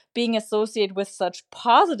being associated with such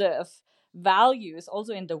positive values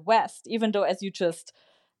also in the West, even though, as you just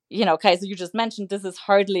Kaiser, you just mentioned, this is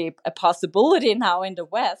hardly a possibility now in the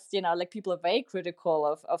West. Like people are very critical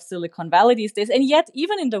of Silicon Valley these days. And yet,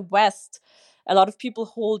 even in the West, a lot of people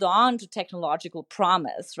hold on to technological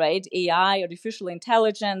promise, right? AI, artificial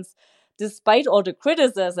intelligence, despite all the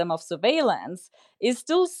criticism of surveillance, is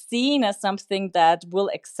still seen as something that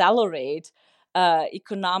will accelerate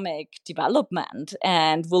economic development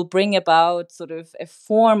and will bring about sort of a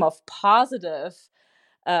form of positive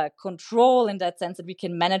control in that sense that we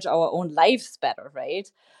can manage our own lives better,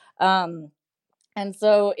 right? And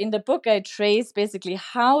so in the book, I trace basically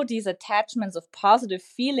how these attachments of positive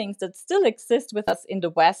feelings that still exist with us in the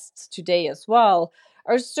West today as well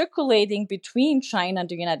are circulating between China and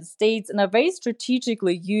the United States and are very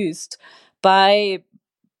strategically used by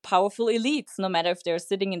powerful elites, no matter if they're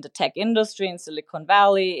sitting in the tech industry in Silicon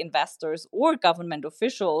Valley, investors, or government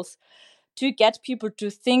officials, to get people to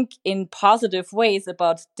think in positive ways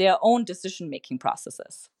about their own decision-making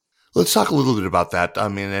processes. Let's talk a little bit about that. I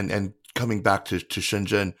mean, and coming back to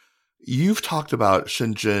Shenzhen, you've talked about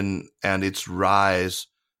Shenzhen and its rise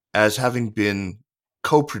as having been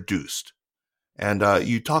co-produced. And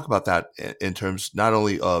you talk about that in terms not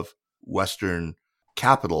only of Western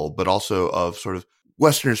capital, but also of sort of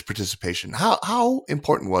Westerners' participation. How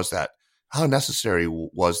important was that? How necessary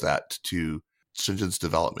was that to Shenzhen's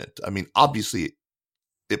development? I mean, obviously,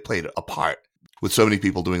 it played a part with so many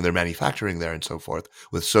people doing their manufacturing there and so forth,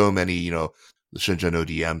 with so many, the Shenzhen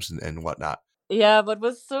ODMs and whatnot. Yeah, what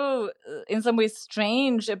was so, in some ways,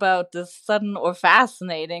 strange about this sudden, or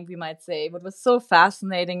fascinating, we might say, what was so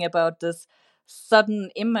fascinating about this sudden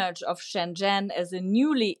image of Shenzhen as a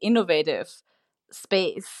newly innovative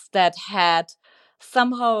space that had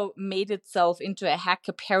somehow made itself into a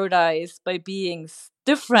hacker paradise by being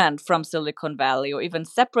different from Silicon Valley or even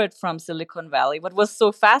separate from Silicon Valley. What was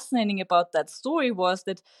so fascinating about that story was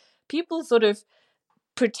that people sort of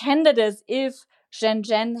pretended as if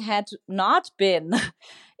Shenzhen had not been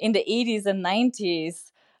in the 80s and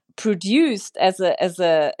 90s produced as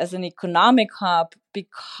an economic hub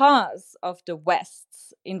because of the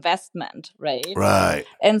West's investment, right? Right.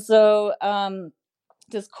 And so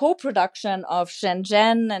this co-production of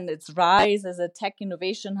Shenzhen and its rise as a tech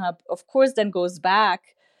innovation hub, of course, then goes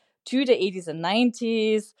back to the 80s and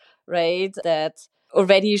 90s, right? That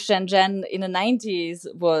already Shenzhen in the 90s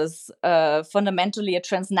was fundamentally a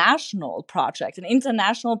transnational project, an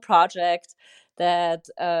international project that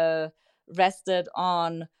rested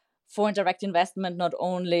on foreign direct investment, not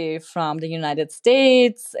only from the United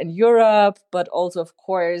States and Europe, but also, of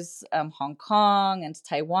course, Hong Kong and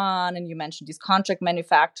Taiwan. And you mentioned these contract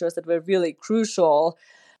manufacturers that were really crucial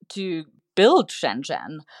to build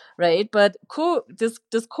Shenzhen, right? But this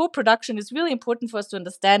co-production is really important for us to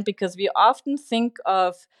understand, because we often think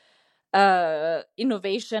of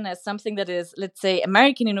innovation as something that is, let's say,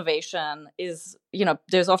 American innovation is,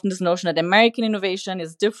 there's often this notion that American innovation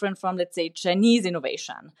is different from, let's say, Chinese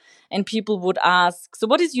innovation. And people would ask, so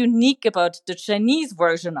what is unique about the Chinese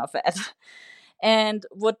version of it? And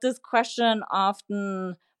what this question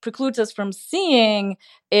often precludes us from seeing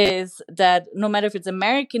is that no matter if it's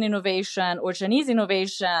American innovation or Chinese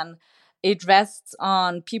innovation, it rests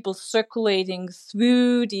on people circulating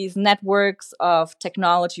through these networks of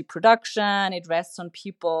technology production. It rests on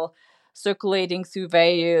people circulating through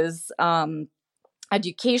various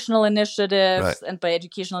educational initiatives. Right. And by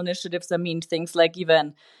educational initiatives, I mean things like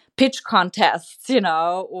even pitch contests,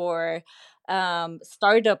 or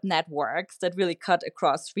startup networks that really cut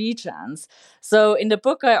across regions. So in the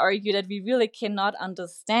book, I argue that we really cannot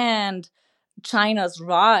understand China's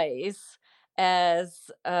rise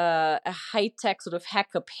as a high-tech sort of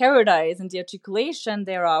hacker paradise and the articulation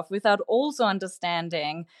thereof without also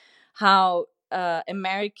understanding how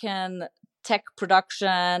American tech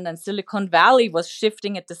production and Silicon Valley was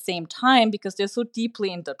shifting at the same time, because they're so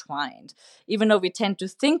deeply intertwined. Even though we tend to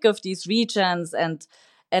think of these regions and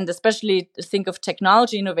especially think of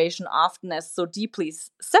technology innovation often as so deeply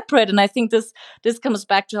separate. And I think this comes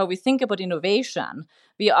back to how we think about innovation.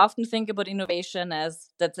 We often think about innovation as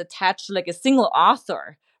that's attached to like a single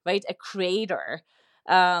author, right? A creator.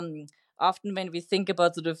 Often when we think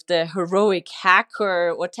about sort of the heroic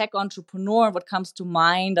hacker or tech entrepreneur, what comes to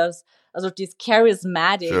mind as sort of these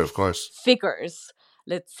charismatic Sure, of course. figures.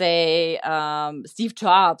 Let's say Steve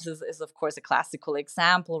Jobs is of course a classical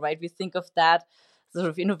example, right? We think of that sort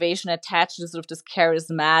of innovation attached to sort of this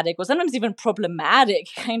charismatic or sometimes even problematic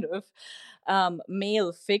kind of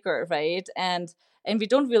male figure, right? And And we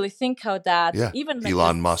don't really think how that, Yeah. even when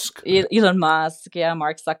Elon Musk. Elon Musk, yeah,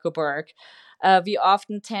 Mark Zuckerberg, we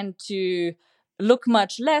often tend to look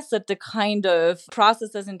much less at the kind of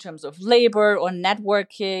processes in terms of labor or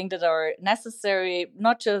networking that are necessary,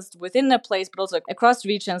 not just within a place, but also across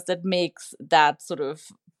regions that makes that sort of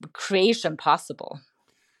creation possible.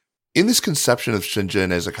 In this conception of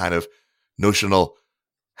Shenzhen as a kind of notional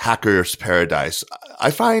hacker's paradise, I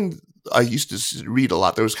find I used to read a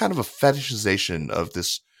lot. There was kind of a fetishization of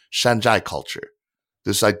this Shanzhai culture,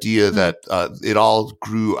 this idea that it all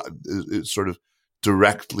grew sort of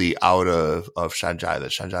directly out of Shanzhai,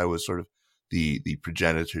 that Shanzhai was sort of the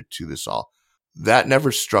progenitor to this all. That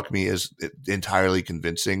never struck me as entirely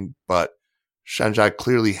convincing, but Shanzhai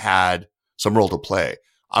clearly had some role to play.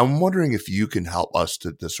 I'm wondering if you can help us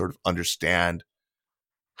to sort of understand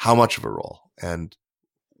how much of a role and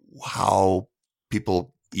how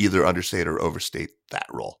people either understate or overstate that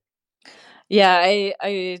role. Yeah,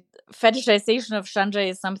 I fetishization of Shanzhai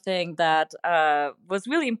is something that was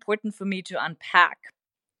really important for me to unpack.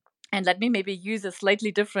 And let me maybe use a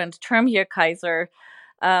slightly different term here, Kaiser.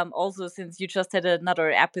 Also, since you just had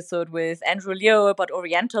another episode with Andrew Liu about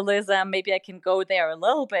Orientalism, maybe I can go there a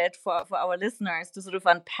little bit for our listeners to sort of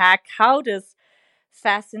unpack how this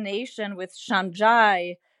fascination with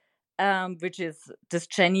Shanzhai, which is this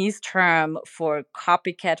Chinese term for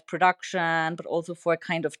copycat production, but also for a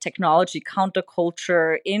kind of technology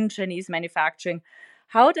counterculture in Chinese manufacturing,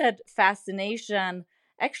 how that fascination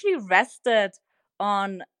actually rested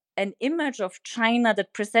on an image of China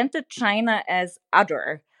that presented China as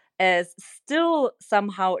other, as still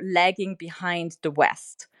somehow lagging behind the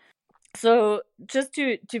West. So just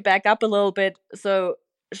to back up a little bit, so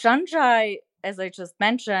Shanzhai, as I just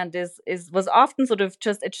mentioned, was often sort of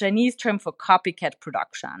just a Chinese term for copycat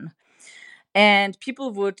production. And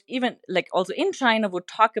people would even, like also in China, would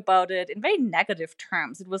talk about it in very negative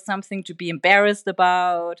terms. It was something to be embarrassed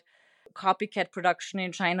about. Copycat production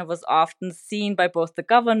in China was often seen by both the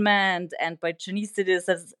government and by Chinese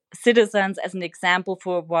citizens as an example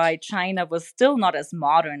for why China was still not as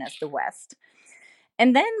modern as the West.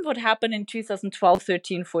 And then what happened in 2012,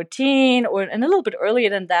 13, 14, or a little bit earlier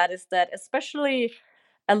than that, is that especially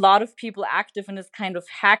a lot of people active in this kind of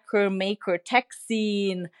hacker, maker, tech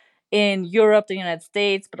scene in Europe, the United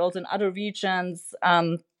States, but also in other regions,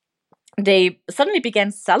 they suddenly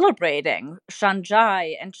began celebrating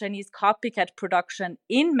Shanzhai and Chinese copycat production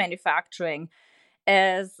in manufacturing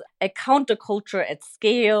as a counterculture at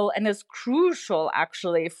scale and as crucial,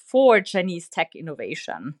 actually, for Chinese tech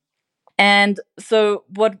innovation. And so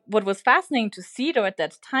what was fascinating to see, though, at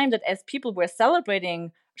that time, that as people were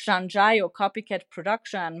celebrating Shanzhai or copycat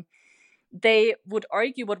production, they would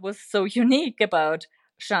argue what was so unique about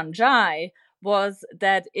Shanzhai was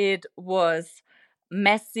that it was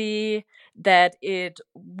messy, that it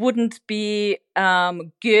wouldn't be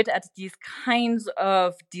good at these kinds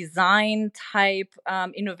of design type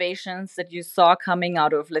innovations that you saw coming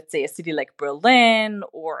out of, let's say, a city like Berlin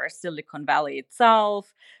or Silicon Valley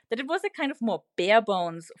itself, that it was a kind of more bare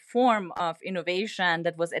bones form of innovation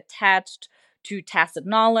that was attached to tacit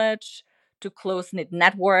knowledge, to close knit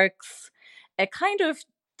networks, a kind of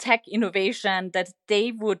tech innovation that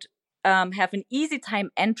they would have an easy time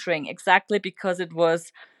entering exactly because it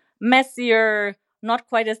was messier, not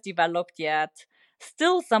quite as developed yet,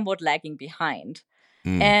 still somewhat lagging behind.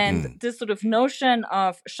 And this sort of notion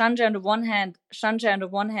of Shanzhai on the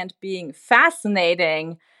one hand being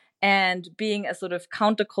fascinating and being a sort of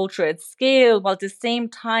counterculture at scale, while at the same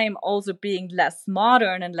time also being less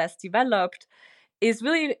modern and less developed, is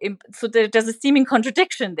really, so there's a seeming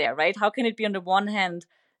contradiction there, right? How can it be on the one hand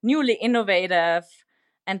newly innovative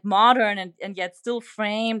and modern and yet still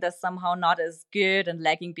framed as somehow not as good and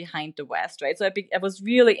lagging behind the West, right? So I was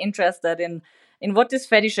really interested in what this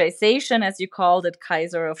fetishization, as you called it,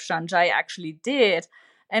 Kaiser, of Shanzhai actually did.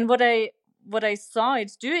 And what I saw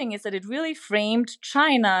it doing is that it really framed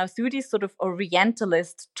China through these sort of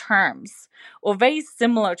Orientalist terms, or very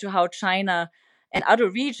similar to how China and other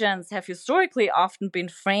regions have historically often been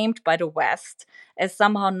framed by the West as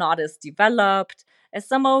somehow not as developed, as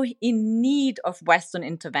somehow in need of Western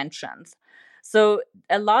interventions. So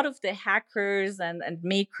a lot of the hackers and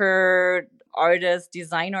maker, artists,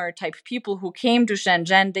 designer type people who came to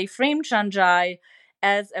Shenzhen, they framed Shanzhai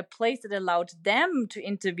as a place that allowed them to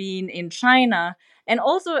intervene in China. And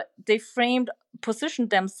also they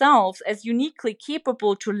positioned themselves as uniquely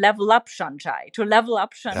capable to level up Shanzhai,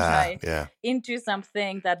 into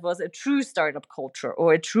something that was a true startup culture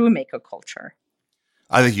or a true maker culture.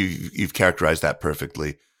 I think you've characterized that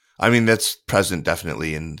perfectly. I mean, that's present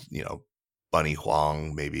definitely in, Bunny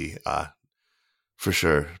Huang, maybe for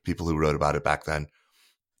sure. People who wrote about it back then.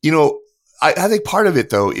 You know, I think part of it,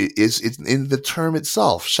 though, is in the term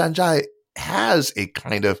itself. Shanzhai has a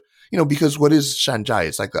kind of, because what is Shanzhai?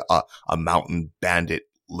 It's like a mountain bandit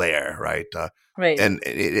lair, right? Right. And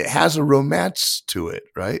it has a romance to it,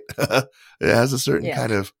 right? It has a certain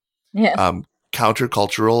kind of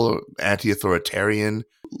countercultural, anti-authoritarian,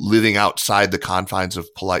 living outside the confines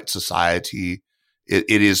of polite society. It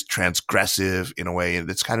is transgressive in a way, and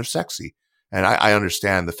it's kind of sexy. And I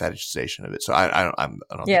understand the fetishization of it, so I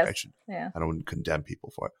don't think I should. I don't want to condemn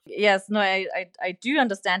people for it. Yes, no, I do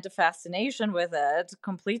understand the fascination with it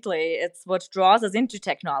completely. It's what draws us into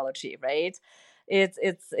technology, right?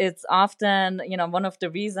 It's often, one of the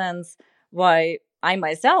reasons why I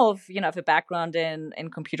myself, have a background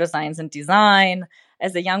in computer science and design.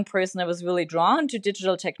 As a young person, I was really drawn to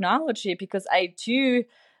digital technology because I too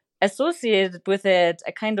associated with it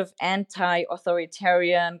a kind of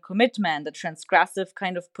anti-authoritarian commitment, a transgressive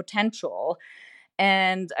kind of potential.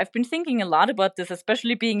 And I've been thinking a lot about this,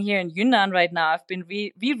 especially being here in Yunnan right now. I've been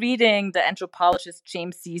rereading the anthropologist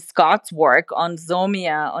James C. Scott's work on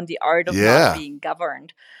Zomia, on the art of not being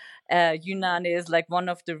governed. Yunnan is like one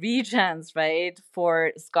of the regions, right,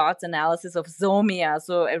 for Scott's analysis of Zomia,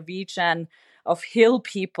 so a region of hill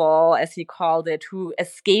people, as he called it, who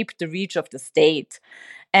escaped the reach of the state.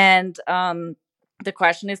 And the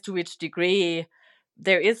question is to which degree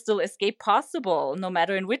there is still escape possible, no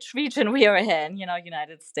matter in which region we are in,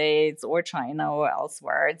 United States or China or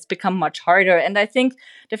elsewhere. It's become much harder. And I think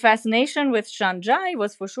the fascination with Shanzhai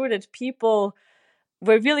was for sure that people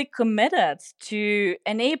were really committed to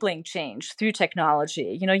enabling change through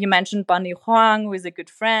technology. You mentioned Bunny Huang, who is a good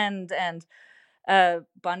friend, and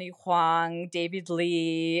Bunny Huang, David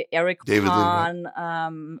Lee, Eric Pan,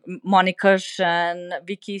 Monica Shen,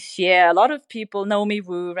 Vicky Xie, a lot of people, Naomi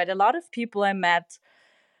Wu, right? A lot of people I met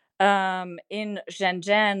in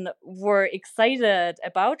Shenzhen were excited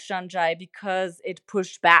about Shanzhai because it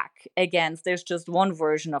pushed back against there's just one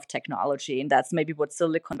version of technology, and that's maybe what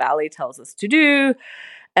Silicon Valley tells us to do.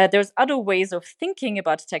 There's other ways of thinking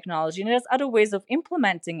about technology, and there's other ways of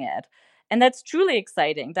implementing it. And that's truly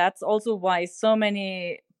exciting. That's also why so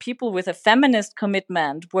many people with a feminist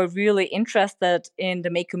commitment were really interested in the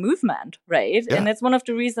Maker movement, right? Yeah. And it's one of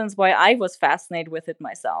the reasons why I was fascinated with it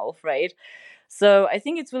myself, right? So I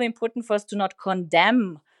think it's really important for us to not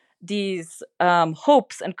condemn these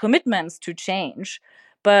hopes and commitments to change,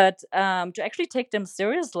 but to actually take them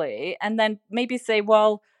seriously and then maybe say,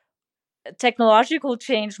 well, technological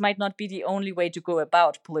change might not be the only way to go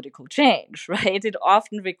about political change, right? It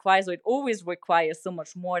often requires, or it always requires so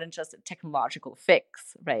much more than just a technological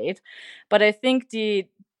fix, right? But I think the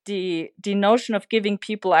notion of giving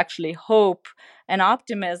people actually hope and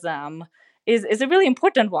optimism is a really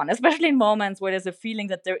important one, especially in moments where there's a feeling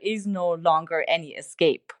that there is no longer any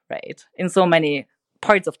escape, right? In so many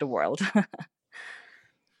parts of the world.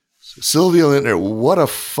 Silvia Lindtner, what a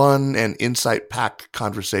fun and insight-packed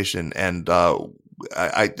conversation. And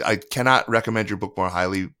I cannot recommend your book more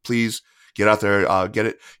highly. Please get out there, get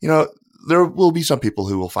it. There will be some people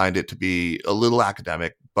who will find it to be a little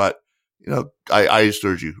academic, but I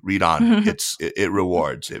urge you, read on. It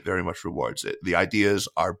rewards. It very much rewards it. The ideas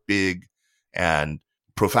are big and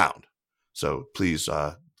profound. So please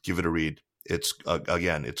give it a read. It's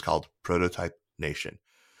it's called Prototype Nation.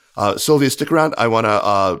 Silvia, stick around. I want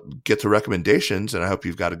to get to recommendations, and I hope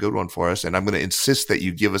you've got a good one for us. And I'm going to insist that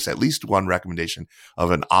you give us at least one recommendation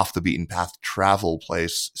of an off-the-beaten-path travel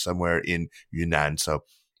place somewhere in Yunnan. So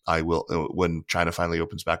I will, when China finally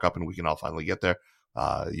opens back up and we can all finally get there,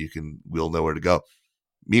 we'll know where to go.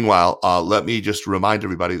 Meanwhile, let me just remind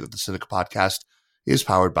everybody that the Sinica Podcast is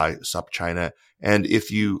powered by SupChina. And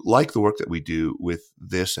if you like the work that we do with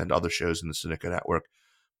this and other shows in the Sinica Network,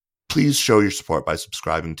 please show your support by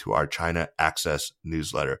subscribing to our China Access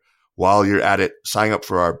newsletter. While you're at it, sign up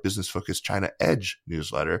for our business-focused China Edge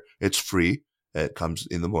newsletter. It's free. It comes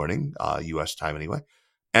in the morning, U.S. time anyway.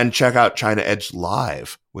 And check out China Edge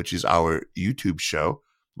Live, which is our YouTube show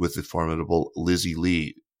with the formidable Lizzie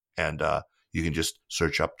Lee. And you can just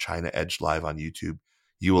search up China Edge Live on YouTube.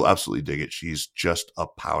 You will absolutely dig it. She's just a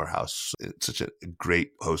powerhouse. It's such a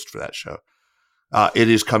great host for that show. It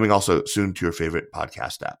is coming also soon to your favorite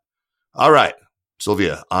podcast app. All right,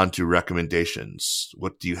 Silvia, on to recommendations.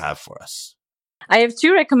 What do you have for us? I have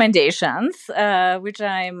two recommendations, which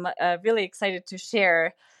I'm really excited to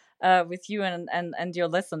share with you and your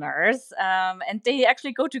listeners. And they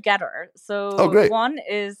actually go together. So one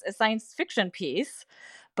is a science fiction piece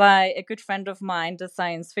by a good friend of mine, the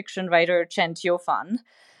science fiction writer Chen Tiofan.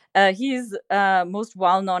 He's most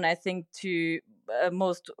well known, I think, to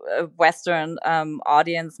most Western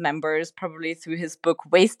audience members probably through his book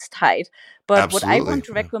Waste Tide. But what I Absolutely. want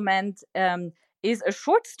to recommend is a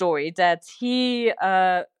short story that he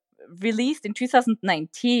released in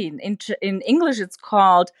 2019. In English, it's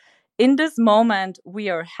called "In This Moment We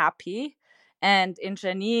Are Happy," and in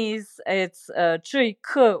Chinese, it's "这一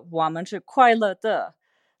刻我们是快乐的."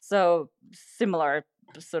 So similar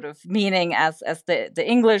sort of meaning as the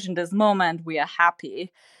English. In this moment, we are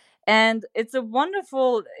happy. And it's a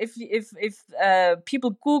wonderful, if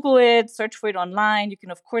people Google it, search for it online, you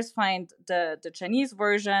can of course find the Chinese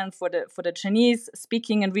version for the Chinese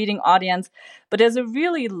speaking and reading audience. But there's a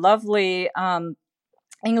really lovely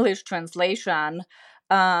English translation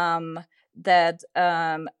that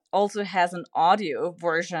also has an audio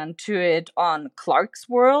version to it on Clark's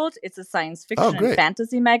World. It's a science fiction and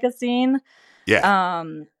fantasy magazine. Yeah.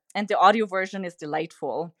 And the audio version is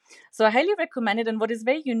delightful. So I highly recommend it. And what is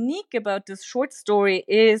very unique about this short story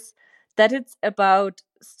is that it's about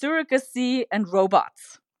surrogacy and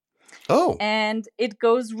robots. Oh. And it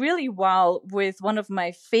goes really well with one of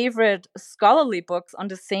my favorite scholarly books on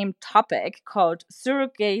the same topic called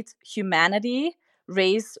Surrogate Humanity,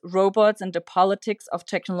 Race, Robots, and the Politics of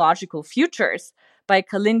Technological Futures by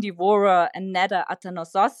Kalindi Vora and Neda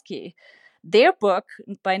Atanosovsky. Their book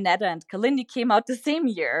by Neda and Kalindi came out the same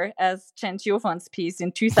year as Chen Qiufan's piece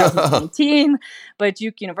in 2019 by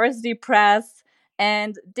Duke University Press.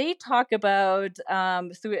 And they talk about,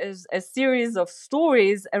 through a series of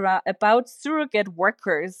stories about surrogate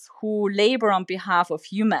workers who labor on behalf of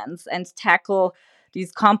humans and tackle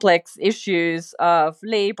these complex issues of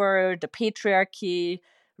labor, the patriarchy,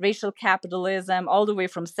 racial capitalism, all the way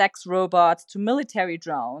from sex robots to military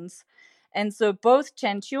drones. And so both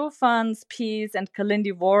Chen Qiufan's piece and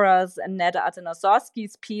Kalindi Vora's and Neda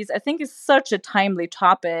Atanosovsky's piece, I think, is such a timely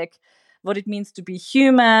topic, what it means to be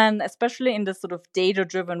human, especially in this sort of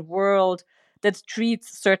data-driven world that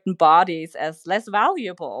treats certain bodies as less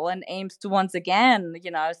valuable and aims to once again,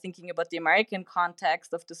 I was thinking about the American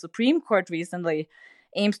context of the Supreme Court recently,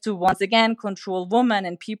 aims to once again control women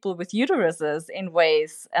and people with uteruses in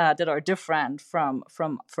ways that are different from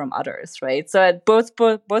others, right? So both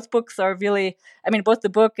books are really, both the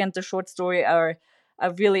book and the short story are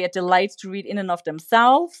really a delight to read in and of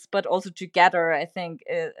themselves, but also together, I think,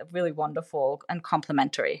 really wonderful and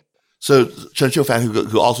complementary. So Chen Qiufan,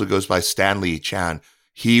 who also goes by Stanley Chan,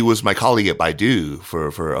 he was my colleague at Baidu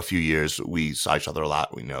for a few years. We saw each other a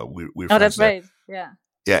lot. We know we're friends. Oh, that's there. right. Yeah.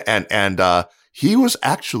 Yeah, and he was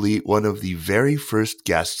actually one of the very first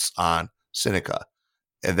guests on Sinica,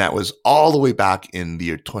 and that was all the way back in the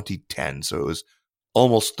year 2010. So it was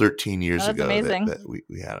almost 13 years ago that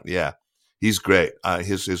we had him. Yeah, he's great.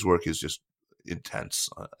 His work is just intense.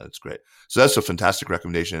 It's great. So that's a fantastic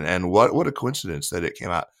recommendation. And what a coincidence that it came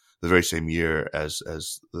out the very same year as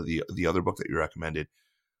the other book that you recommended.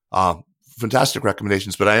 Fantastic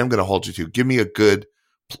recommendations, but I am going to hold you to. Give me a good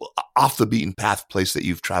off the beaten path place that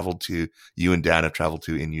you've traveled to, you and Dan have traveled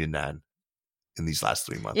to in Yunnan in these last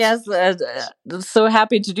 3 months. Yes, so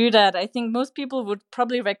happy to do that. I think most people would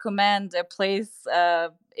probably recommend a place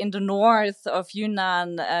in the north of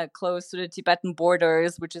Yunnan, close to the Tibetan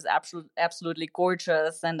borders, which is absolutely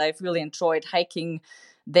gorgeous. And I've really enjoyed hiking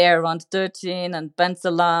there around Dirtin and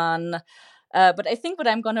Bensalan. But I think what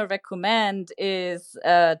I'm going to recommend is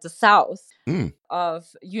the south of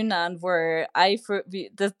Yunnan, where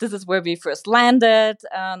this is where we first landed.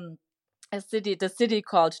 The city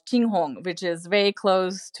called Jinghong, which is very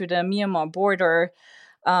close to the Myanmar border.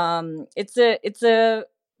 It's a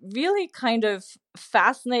really kind of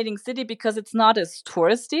fascinating city because it's not as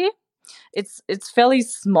touristy. It's fairly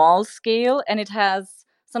small scale, and it has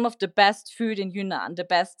some of the best food in Yunnan, the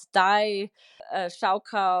best dai,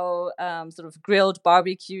 shaokao, sort of grilled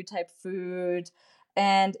barbecue type food.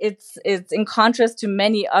 And it's in contrast to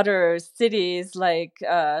many other cities like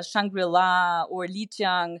Shangri-La or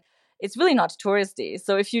Lijiang. It's really not touristy.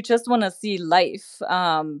 So if you just want to see life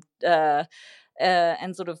and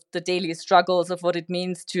sort of the daily struggles of what it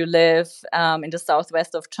means to live in the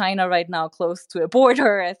southwest of China right now, close to a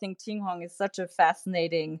border, I think Jinghong is such a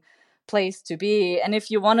fascinating place to be. And if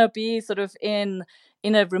you want to be sort of in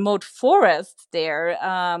a remote forest there,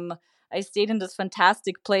 I stayed in this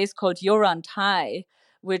fantastic place called Yorantai,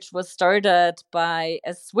 which was started by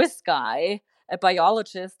a Swiss guy, a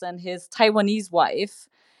biologist, and his Taiwanese wife.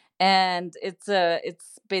 And it's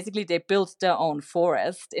basically they built their own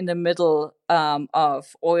forest in the middle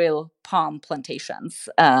of oil palm plantations.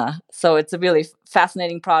 So it's a really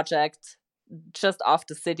fascinating project just off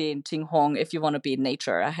the city in Jinghong. If you want to be in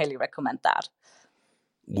nature, I highly recommend that.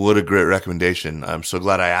 What a great recommendation. I'm so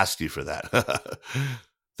glad I asked you for that.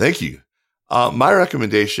 Thank you. My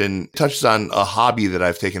recommendation touches on a hobby that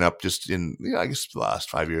I've taken up just in, I guess, the last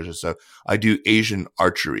 5 years or so. I do Asian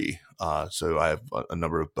archery. So I have a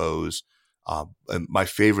number of bows. And my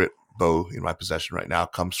favorite bow in my possession right now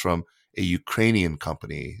comes from a Ukrainian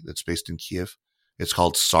company that's based in Kiev. It's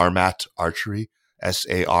called Sarmat Archery,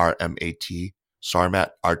 Sarmat,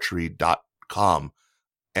 sarmatarchery.com.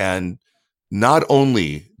 And not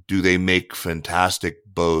only do they make fantastic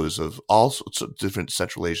bows of all sorts of different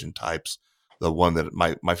Central Asian types, the one that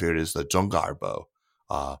my favorite is the Dzongar bow.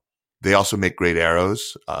 They also make great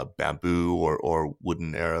arrows, bamboo or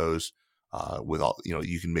wooden arrows, with all,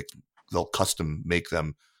 you can they'll custom make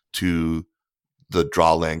them to the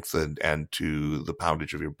draw length and to the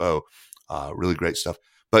poundage of your bow. Really great stuff.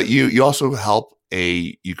 But you also help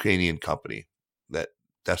a Ukrainian company that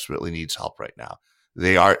desperately needs help right now.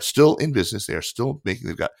 They are still in business. They are still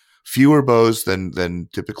they've got fewer bows than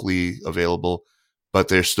typically available, but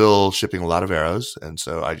they're still shipping a lot of arrows. And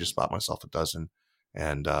so I just bought myself a dozen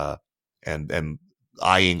and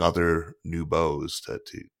eyeing other new bows to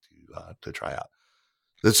try out.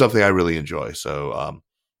 That's something I really enjoy. So,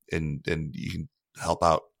 and you can help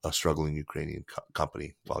out a struggling Ukrainian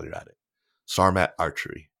company while you're at it. Sarmat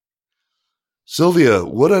Archery. Silvia,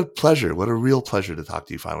 what a pleasure. What a real pleasure to talk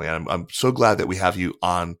to you finally. And I'm so glad that we have you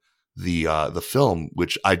on the film,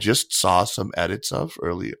 which I just saw some edits of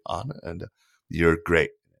early on, and you're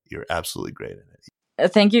great. You're absolutely great in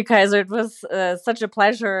it. Thank you, Kaiser. It was such a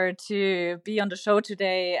pleasure to be on the show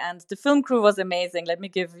today, and the film crew was amazing. Let me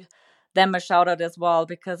give them a shout out as well,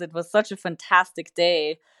 because it was such a fantastic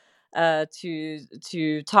day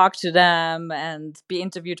to talk to them and be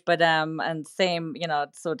interviewed by them, and same,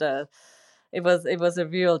 so it was a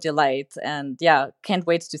real delight, and can't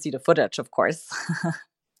wait to see the footage, of course.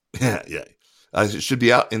 Yeah. It should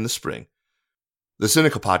be out in the spring. The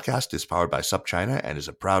Sinica podcast is powered by SupChina and is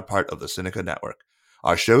a proud part of the Sinica Network.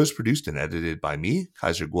 Our show is produced and edited by me,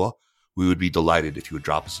 Kaiser Guo. We would be delighted if you would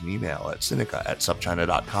drop us an email at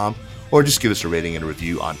sinica@supchina.com, or just give us a rating and a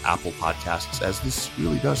review on Apple Podcasts, as this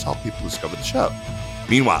really does help people discover the show.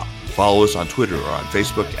 Meanwhile, follow us on Twitter or on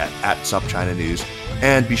Facebook at SupChina News,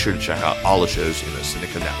 and be sure to check out all the shows in the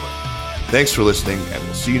Sinica Network. Thanks for listening, and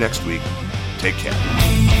we'll see you next week. Take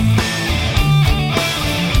care.